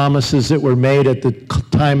 breaking promises that were made at the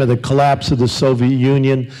time of the collapse of the Soviet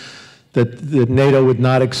Union, that NATO would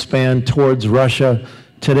not expand towards Russia.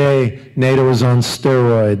 Today, NATO is on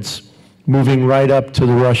steroids, moving right up to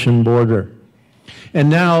the Russian border.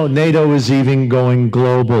 And now NATO is even going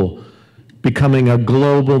global, becoming a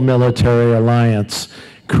global military alliance,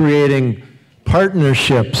 creating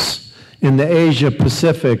partnerships in the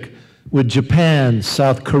Asia-Pacific with Japan,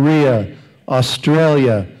 South Korea,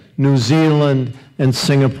 Australia, New Zealand, and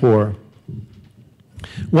Singapore.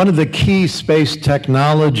 One of the key space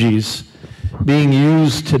technologies being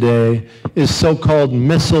used today is so-called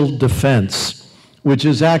missile defense, which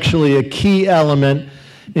is actually a key element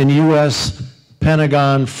in U.S.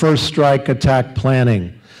 Pentagon first strike attack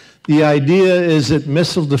planning. The idea is that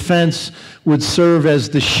missile defense would serve as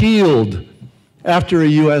the shield after a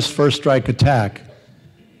U.S. first strike attack.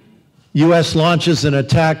 U.S. launches an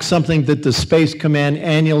attack, something that the Space Command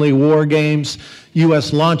annually war games.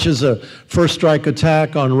 U.S. launches a first strike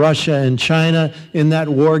attack on Russia and China in that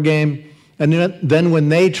war game. And then when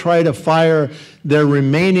they try to fire their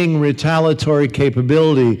remaining retaliatory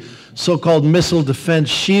capability, so-called missile defense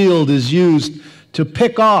shield is used to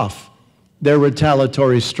pick off their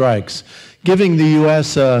retaliatory strikes, giving the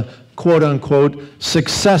U.S. a quote-unquote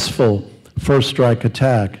successful first strike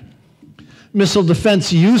attack. Missile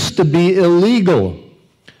defense used to be illegal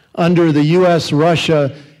under the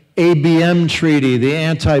U.S.-Russia ABM treaty, the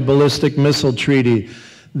Anti-Ballistic Missile Treaty,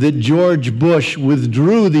 that George Bush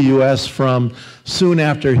withdrew the U.S. from soon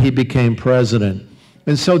after he became president.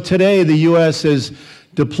 And so today the U.S. is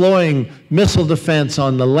deploying missile defense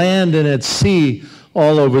on the land and at sea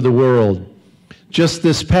all over the world. Just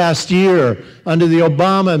this past year, under the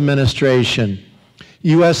Obama administration,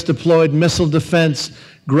 U.S. deployed missile defense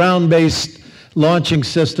ground-based launching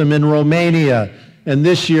system in Romania, and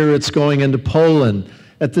this year it's going into Poland.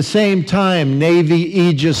 At the same time, Navy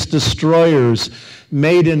Aegis destroyers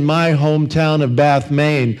made in my hometown of Bath,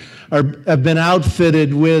 Maine, have been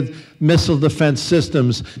outfitted with missile defense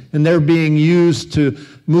systems, and they're being used to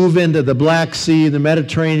move into the Black Sea, the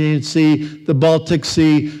Mediterranean Sea, the Baltic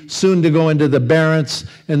Sea, soon to go into the Barents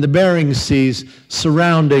and the Bering Seas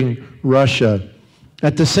surrounding Russia.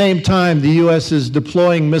 At the same time, the U.S. is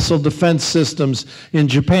deploying missile defense systems in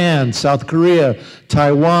Japan, South Korea,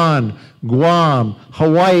 Taiwan, Guam,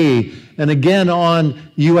 Hawaii, and again on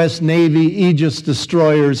U.S. Navy Aegis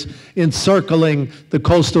destroyers encircling the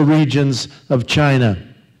coastal regions of China.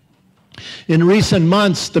 In recent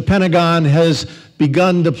months, the Pentagon has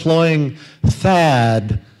begun deploying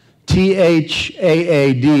THAAD,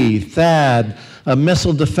 T-H-A-A-D, THAAD, a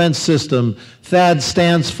missile defense system. THAAD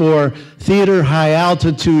stands for Theater High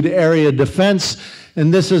Altitude Area Defense,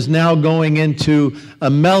 and this is now going into a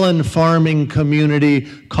melon farming community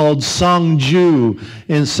called Songju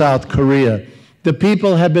in South Korea. The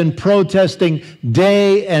people have been protesting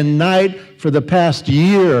day and night for the past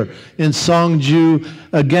year in Songju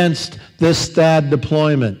against this THAAD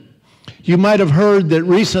deployment. You might have heard that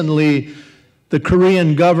recently the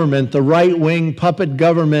Korean government, the right-wing puppet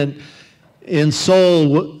government in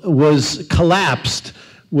Seoul was collapsed,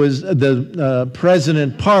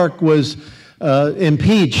 President Park was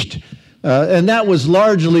impeached. And that was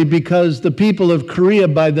largely because the people of Korea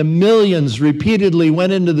by the millions repeatedly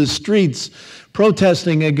went into the streets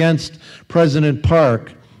protesting against President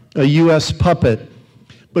Park, a U.S. puppet.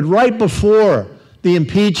 But right before the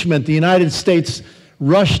impeachment, the United States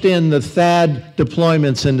rushed in the THAAD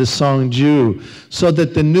deployments into Songju so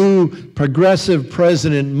that the new progressive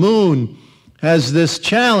President Moon has this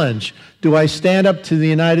challenge. Do I stand up to the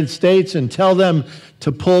United States and tell them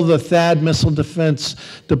to pull the THAAD missile defense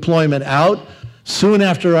deployment out soon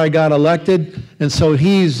after I got elected? And so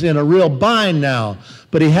he's in a real bind now.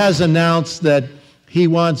 But he has announced that he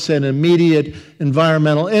wants an immediate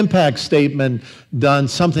environmental impact statement done,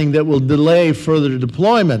 something that will delay further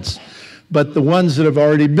deployments. but the ones that have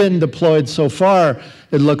already been deployed so far,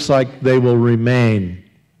 it looks like they will remain.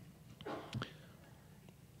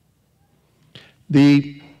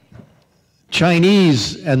 The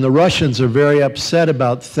Chinese and the Russians are very upset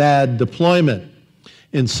about THAAD deployment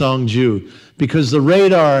in Songju because the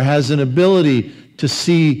radar has an ability to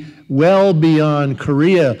see well beyond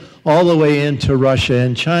Korea all the way into Russia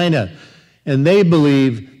and China. And they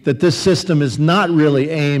believe that this system is not really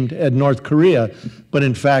aimed at North Korea, but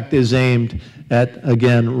in fact is aimed at,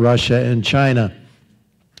 again, Russia and China.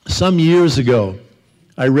 Some years ago,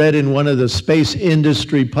 I read in one of the space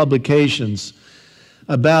industry publications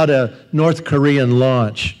about a North Korean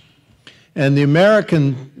launch. And the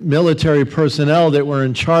American military personnel that were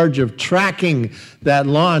in charge of tracking that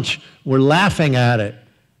launch were laughing at it,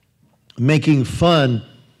 making fun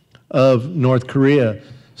of North Korea,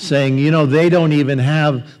 saying, you know, they don't even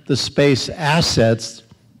have the space assets,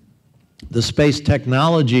 the space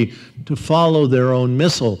technology to follow their own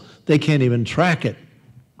missile. They can't even track it.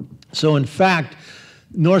 So in fact,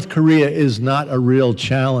 North Korea is not a real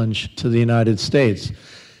challenge to the United States.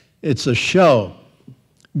 It's a show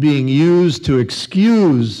being used to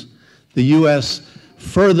excuse the U.S.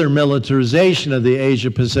 further militarization of the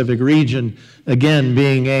Asia-Pacific region, again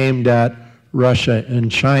being aimed at Russia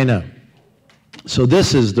and China. So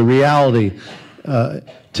this is the reality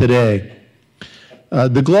today.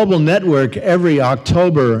 The Global Network every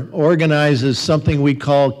October organizes something we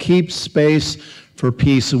call Keep Space for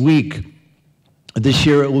Peace Week. This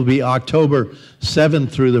year it will be October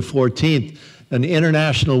 7th through the 14th, an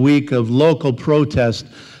international week of local protest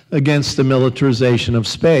against the militarization of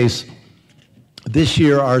space. This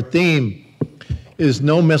year our theme is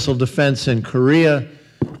no missile defense in Korea,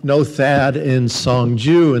 no THAAD in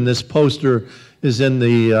Songju, and this poster is in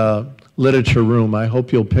the literature room. I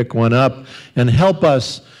hope you'll pick one up and help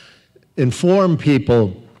us inform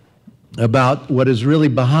people about what is really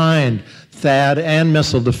behind THAAD and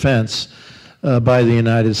missile defense by the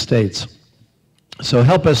United States. So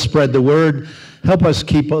help us spread the word, help us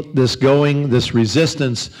keep this going, this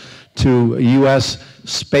resistance to a U.S.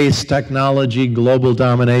 space technology global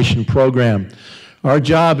domination program. Our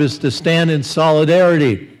job is to stand in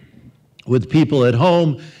solidarity with people at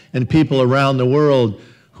home and people around the world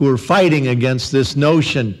who are fighting against this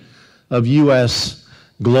notion of U.S.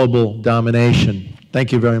 global domination.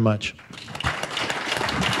 Thank you very much.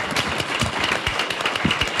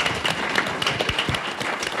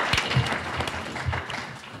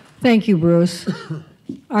 Thank you, Bruce.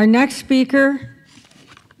 Our next speaker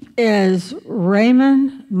is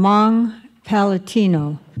Raymond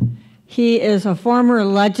Palatino. He is a former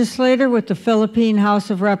legislator with the Philippine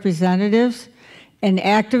House of Representatives, an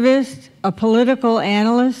activist, a political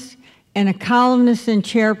analyst, and a columnist and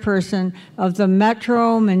chairperson of the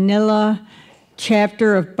Metro Manila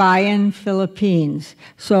chapter of Bayan, Philippines.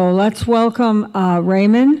 So let's welcome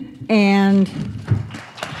Raymond, and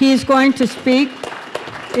he's going to speak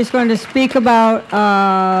about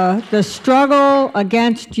the struggle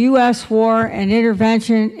against U.S. war and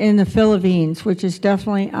intervention in the Philippines, which is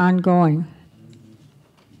definitely ongoing.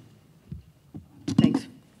 Thanks.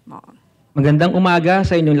 Magandang umaga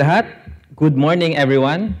sa inyong lahat. Good morning,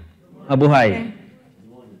 everyone. Mabuhay.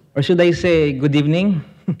 Or should I say good evening?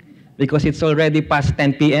 Because it's already past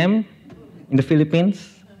 10 p.m. in the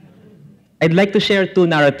Philippines. I'd like to share two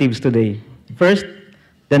narratives today. First,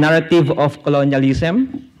 the narrative of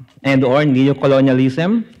colonialism and/or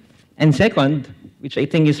neo-colonialism. And second, which I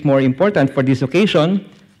think is more important for this occasion,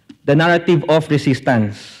 the narrative of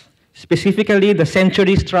resistance, specifically the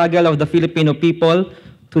century struggle of the Filipino people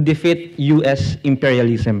to defeat U.S.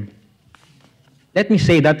 imperialism. Let me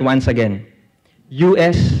say that once again,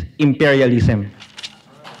 U.S. imperialism.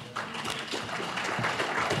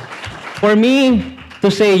 For me to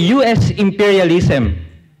say U.S. imperialism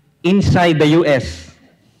inside the U.S.,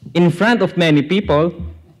 in front of many people,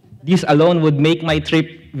 this alone would make my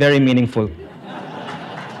trip very meaningful.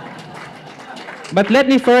 But let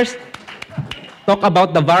me first talk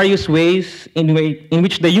about the various ways in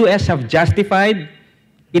which the U.S. have justified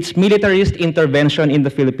its militarist intervention in the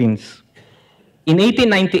Philippines. In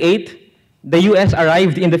 1898, the U.S.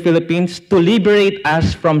 arrived in the Philippines to liberate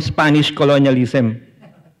us from Spanish colonialism.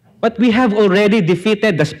 But we have already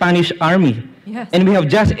defeated the Spanish army. Yes. And we have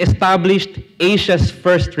just established Asia's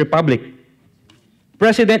first republic.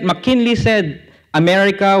 President McKinley said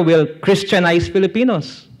America will Christianize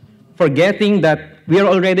Filipinos, forgetting that we are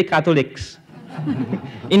already Catholics.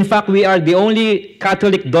 In fact, we are the only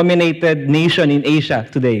Catholic-dominated nation in Asia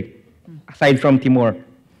today, aside from Timor.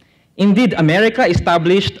 Indeed, America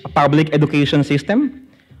established a public education system,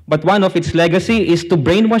 but one of its legacy is to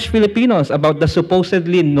brainwash Filipinos about the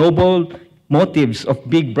supposedly noble motives of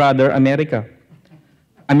Big Brother America.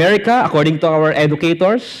 America, according to our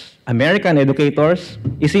educators, American educators,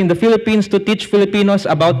 is in the Philippines to teach Filipinos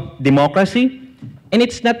about democracy, and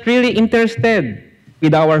it's not really interested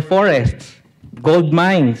with our forests, gold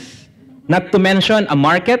mines, not to mention a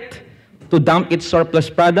market to dump its surplus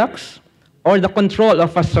products, or the control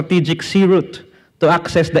of a strategic sea route to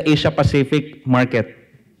access the Asia-Pacific market.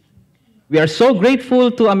 We are so grateful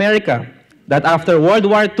to America that after World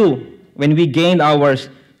War II, when we gained our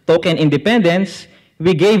token independence,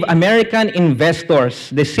 we gave American investors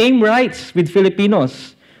the same rights with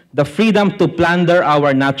Filipinos, the freedom to plunder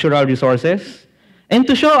our natural resources. And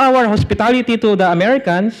to show our hospitality to the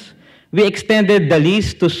Americans, we extended the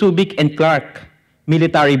lease to Subic and Clark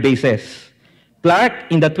military bases. Clark,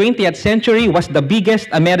 in the 20th century, was the biggest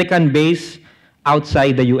American base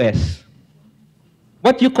outside the US.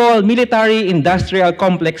 What you call military-industrial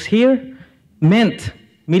complex here meant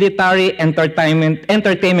military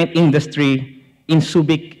entertainment industry in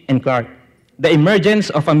Subic and Clark, the emergence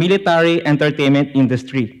of a military entertainment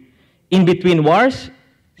industry. In between wars,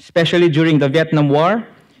 especially during the Vietnam War,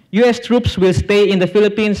 US troops will stay in the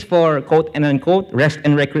Philippines for quote and unquote rest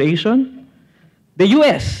and recreation. The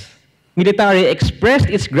US military expressed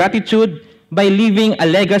its gratitude by leaving a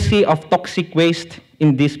legacy of toxic waste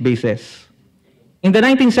in these bases. In the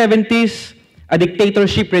 1970s, a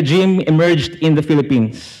dictatorship regime emerged in the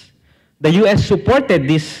Philippines. The US supported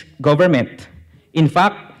this government. In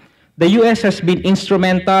fact, the US has been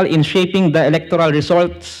instrumental in shaping the electoral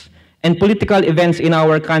results and political events in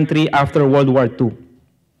our country after World War II.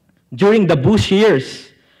 During the Bush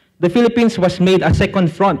years, the Philippines was made a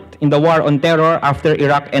second front in the war on terror after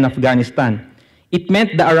Iraq and Afghanistan. It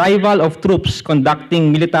meant the arrival of troops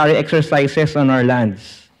conducting military exercises on our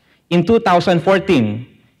lands. In 2014,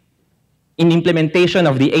 in implementation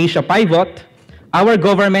of the Asia Pivot, our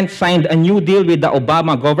government signed a new deal with the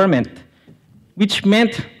Obama government, which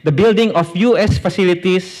meant the building of US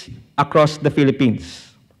facilities across the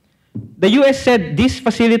Philippines. The US said these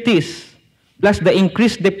facilities, plus the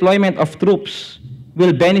increased deployment of troops,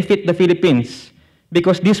 will benefit the Philippines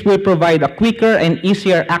because this will provide a quicker and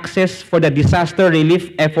easier access for the disaster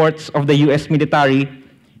relief efforts of the US military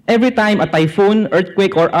every time a typhoon,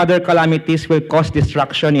 earthquake, or other calamities will cause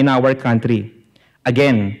destruction in our country.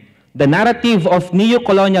 Again, the narrative of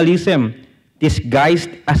neo-colonialism disguised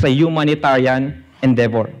as a humanitarian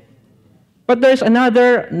endeavor. But there's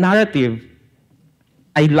another narrative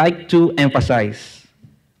I'd like to emphasize,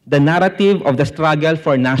 the narrative of the struggle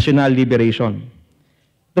for national liberation.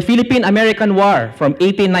 The Philippine-American War from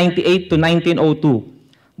 1898 to 1902,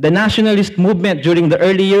 the nationalist movement during the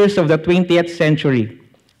early years of the 20th century,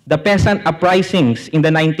 the peasant uprisings in the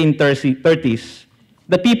 1930s,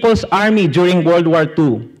 the People's Army during World War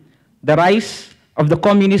II, the rise of the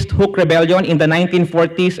Communist Hook Rebellion in the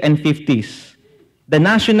 1940s and 50s, the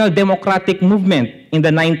National Democratic Movement in the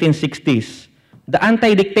 1960s, the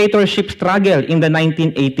anti-dictatorship struggle in the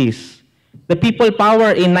 1980s, the People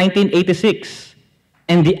Power in 1986,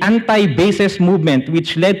 and the anti-bases movement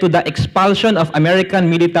which led to the expulsion of American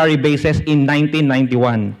military bases in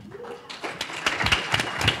 1991.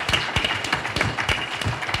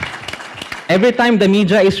 Every time the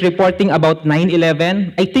media is reporting about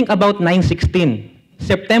 9/11, I think about 9/16,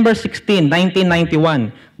 September 16,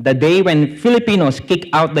 1991, the day when Filipinos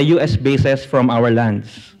kicked out the US bases from our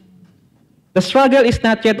lands. The struggle is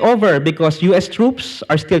not yet over because US troops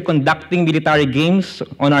are still conducting military games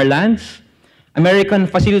on our lands. American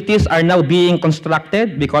facilities are now being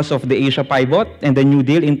constructed because of the Asia Pivot and the New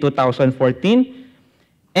Deal in 2014.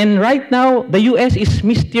 And right now, the US is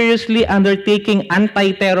mysteriously undertaking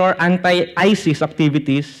anti-terror, anti-ISIS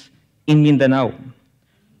activities in Mindanao.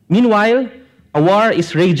 Meanwhile, a war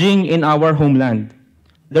is raging in our homeland.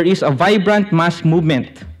 There is a vibrant mass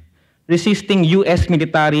movement resisting US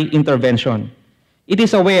military intervention. It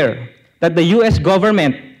is aware that the US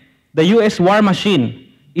government, the US war machine,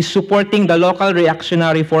 is supporting the local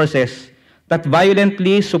reactionary forces that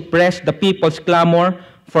violently suppress the people's clamor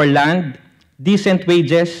for land, decent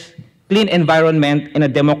wages, clean environment, and a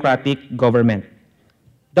democratic government.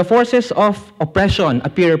 The forces of oppression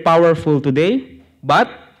appear powerful today, but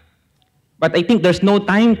I think there's no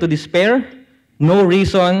time to despair, no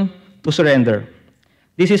reason to surrender.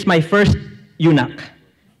 This is my first UNAC,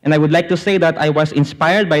 and I would like to say that I was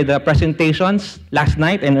inspired by the presentations last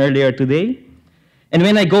night and earlier today. And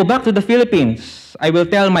when I go back to the Philippines, I will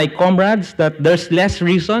tell my comrades that there's less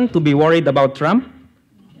reason to be worried about Trump,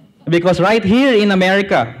 because right here in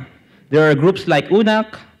America, there are groups like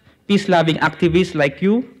UNAC, peace-loving activists like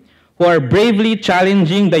you, for bravely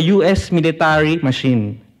challenging the U.S. military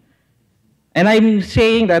machine. And I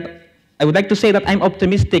would like to say that I'm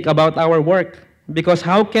optimistic about our work, because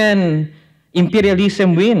how can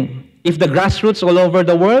imperialism win if the grassroots all over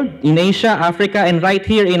the world, in Asia, Africa, and right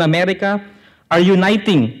here in America, are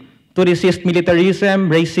uniting to resist militarism,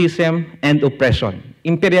 racism, and oppression?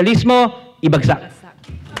 Imperialismo, ibagsak.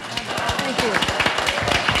 Thank you.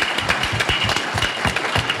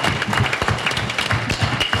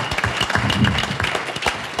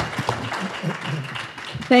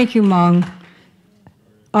 Thank you, Mung.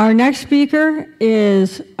 Our next speaker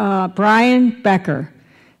is Brian Becker.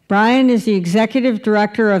 Brian is the executive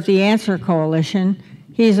director of the AntiWar Coalition.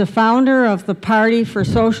 He's a founder of the Party for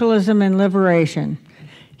Socialism and Liberation.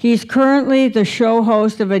 He's currently the show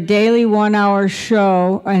host of a daily one-hour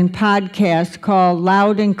show and podcast called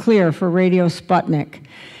Loud and Clear for Radio Sputnik.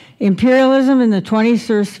 Imperialism in the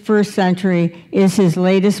 21st Century is his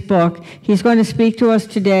latest book. He's going to speak to us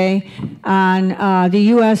today on the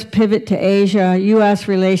U.S. pivot to Asia, U.S.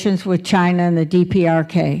 relations with China and the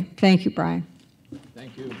DPRK. Thank you, Brian.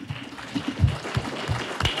 Thank you.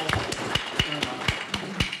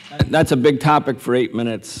 That's a big topic for 8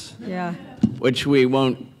 minutes. Yeah. Which we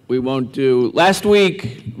won't do. Last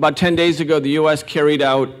week, about 10 days ago, the U.S. carried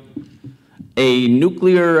out a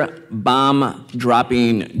nuclear bomb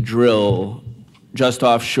dropping drill just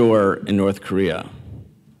offshore in North Korea.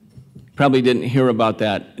 Probably didn't hear about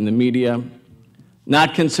that in the media.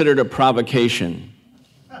 Not considered a provocation.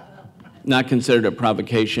 Not considered a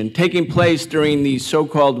provocation. Taking place during the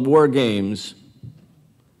so-called war games,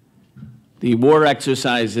 the war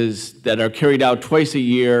exercises that are carried out twice a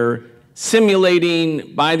year,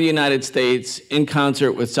 simulating by the United States in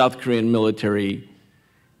concert with South Korean military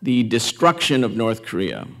the destruction of North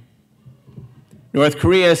Korea. North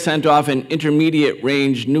Korea sent off an intermediate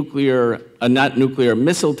range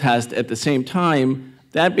missile test at the same time.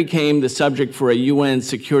 That became the subject for a UN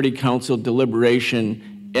Security Council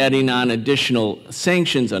deliberation, adding on additional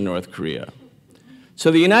sanctions on North Korea. So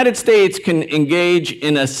the United States can engage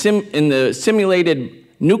in the simulated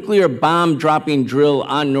nuclear bomb dropping drill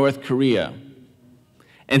on North Korea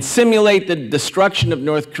and simulate the destruction of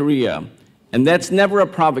North Korea, and that's never a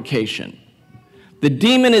provocation. The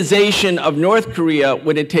demonization of North Korea,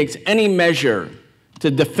 when it takes any measure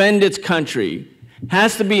to defend its country,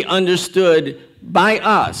 has to be understood by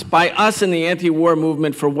us in the anti-war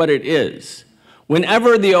movement for what it is.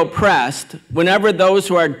 Whenever the oppressed, whenever those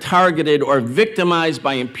who are targeted or victimized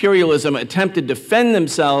by imperialism attempt to defend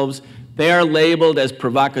themselves, they are labeled as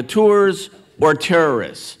provocateurs or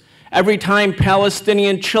terrorists. Every time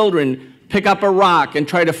Palestinian children pick up a rock and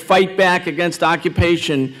try to fight back against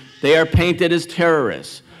occupation, they are painted as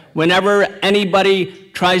terrorists. Whenever anybody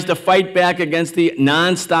tries to fight back against the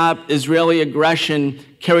nonstop Israeli aggression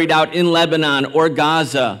carried out in Lebanon or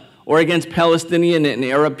Gaza, or against Palestinian and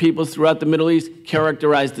Arab peoples throughout the Middle East,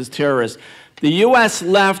 characterized as terrorists. The U.S.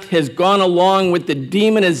 left has gone along with the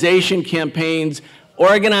demonization campaigns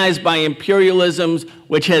organized by imperialisms,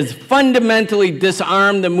 which has fundamentally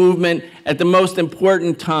disarmed the movement at the most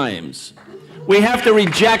important times. We have to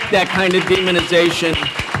reject that kind of demonization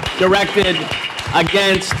directed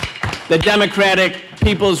against the Democratic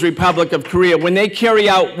People's Republic of Korea. When they carry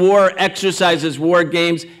out war exercises, war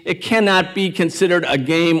games, it cannot be considered a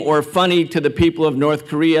game or funny to the people of North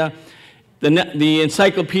Korea. The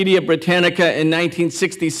Encyclopedia Britannica in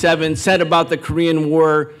 1967 said about the Korean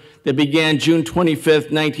War that began June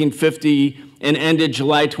 25th, 1950, and ended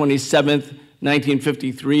July 27th,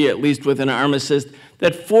 1953, at least with an armistice,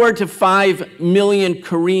 that 4 to 5 million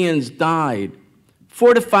Koreans died.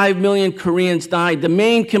 4 to 5 million Koreans died. The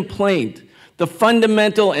main complaint, the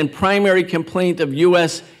fundamental and primary complaint of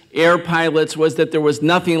U.S. air pilots was that there was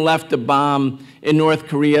nothing left to bomb in North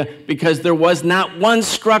Korea because there was not one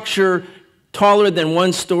structure taller than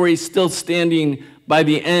one story still standing by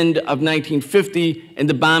the end of 1950, and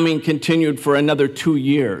the bombing continued for another 2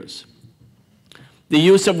 years. The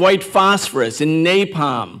use of white phosphorus and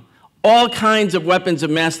napalm, all kinds of weapons of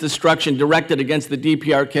mass destruction directed against the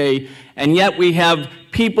DPRK, and yet we have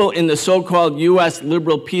people in the so-called U.S.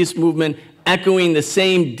 liberal peace movement echoing the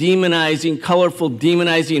same demonizing, colorful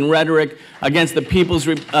demonizing rhetoric against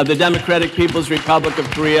the Democratic People's Republic of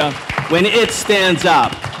Korea when it stands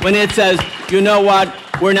up, when it says, you know what,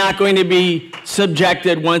 we're not going to be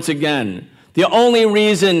subjected once again. The only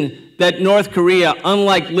reason that North Korea,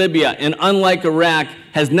 unlike Libya and unlike Iraq,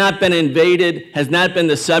 has not been invaded, has not been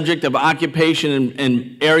the subject of occupation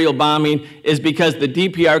and aerial bombing, is because the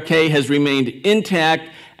DPRK has remained intact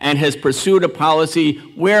and has pursued a policy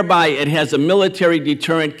whereby it has a military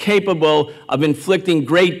deterrent capable of inflicting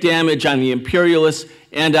great damage on the imperialists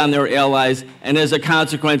and on their allies, and as a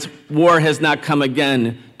consequence, war has not come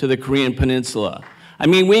again to the Korean Peninsula. I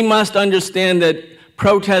mean, we must understand that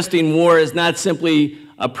protesting war is not simply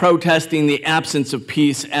protesting the absence of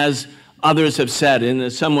peace, as others have said, and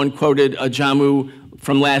as someone quoted Jamu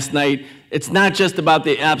from last night, it's not just about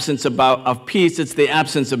the absence of peace, it's the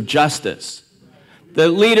absence of justice. The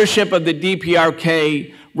leadership of the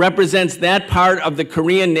DPRK represents that part of the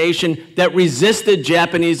Korean nation that resisted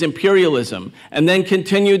Japanese imperialism and then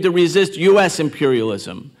continued to resist U.S.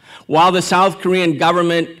 imperialism. While the South Korean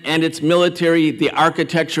government and its military, the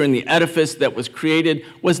architecture and the edifice that was created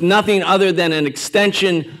was nothing other than an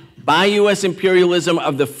extension by U.S. imperialism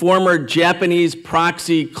of the former Japanese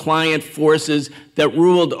proxy client forces that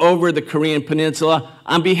ruled over the Korean Peninsula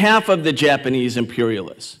on behalf of the Japanese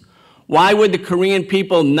imperialists. Why would the Korean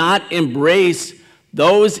people not embrace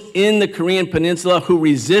those in the Korean Peninsula who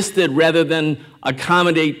resisted rather than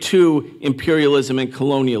accommodate to imperialism and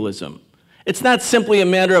colonialism? It's not simply a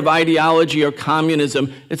matter of ideology or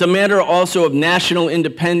communism. It's a matter also of national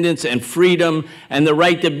independence and freedom and the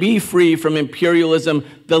right to be free from imperialism,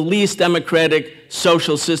 the least democratic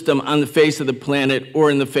social system on the face of the planet or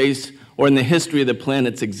in the history of the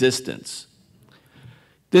planet's existence.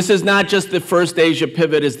 This is not just the first Asia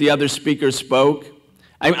pivot, as the other speakers spoke.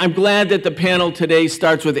 I'm glad that the panel today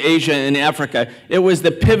starts with Asia and Africa. It was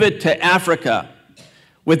the pivot to Africa,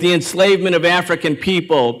 with the enslavement of African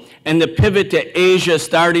people, and the pivot to Asia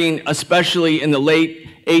starting especially in the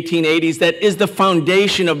late 1880s, that is the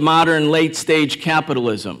foundation of modern late-stage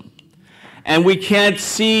capitalism. And we can't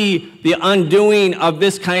see the undoing of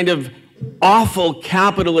this kind of awful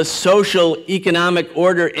capitalist social economic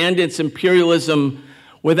order and its imperialism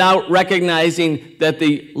without recognizing that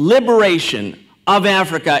the liberation of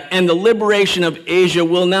Africa and the liberation of Asia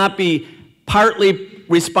will not be partly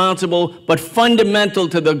responsible, but fundamental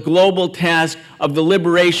to the global task of the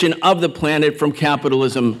liberation of the planet from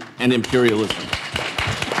capitalism and imperialism.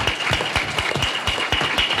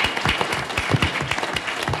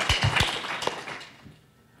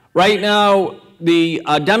 Right now, the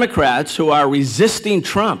Democrats who are resisting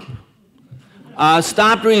Trump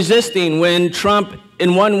stopped resisting when Trump,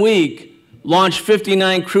 in 1 week, launched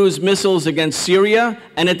 59 cruise missiles against Syria,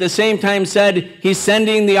 and at the same time said he's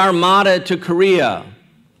sending the Armada to Korea,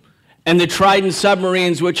 and the Trident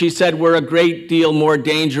submarines, which he said were a great deal more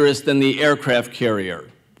dangerous than the aircraft carrier,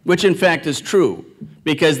 which in fact is true,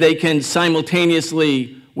 because they can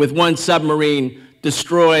simultaneously, with one submarine,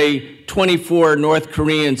 destroy 24 North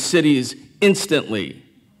Korean cities instantly.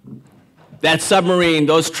 That submarine,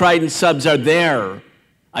 those Trident subs are there.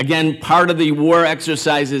 Again, part of the war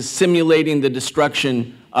exercises simulating the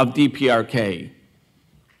destruction of DPRK.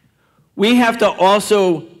 We have to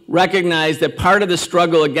also recognize that part of the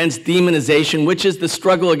struggle against demonization, which is the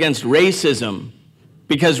struggle against racism,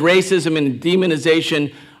 because racism and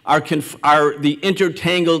demonization are the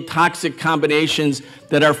intertangled toxic combinations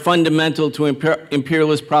that are fundamental to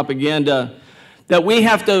imperialist propaganda, that we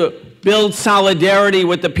have to build solidarity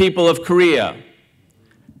with the people of Korea.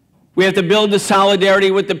 We have to build the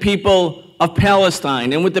solidarity with the people of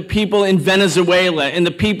Palestine and with the people in Venezuela and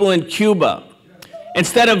the people in Cuba.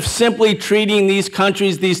 Instead of simply treating these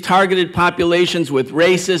countries, these targeted populations, with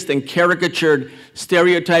racist and caricatured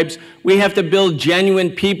stereotypes, we have to build genuine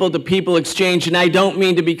people-to-people exchange. And I don't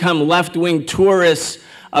mean to become left-wing tourists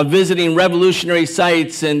of visiting revolutionary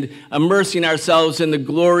sites and immersing ourselves in the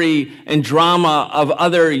glory and drama of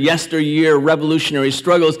other yesteryear revolutionary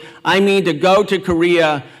struggles. I mean to go to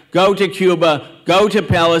Korea, go to Cuba, go to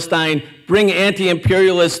Palestine, bring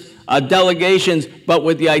anti-imperialist delegations, but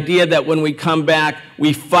with the idea that when we come back,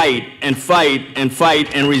 we fight and fight and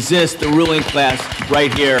fight and resist the ruling class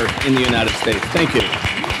right here in the United States. Thank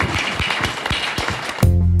you.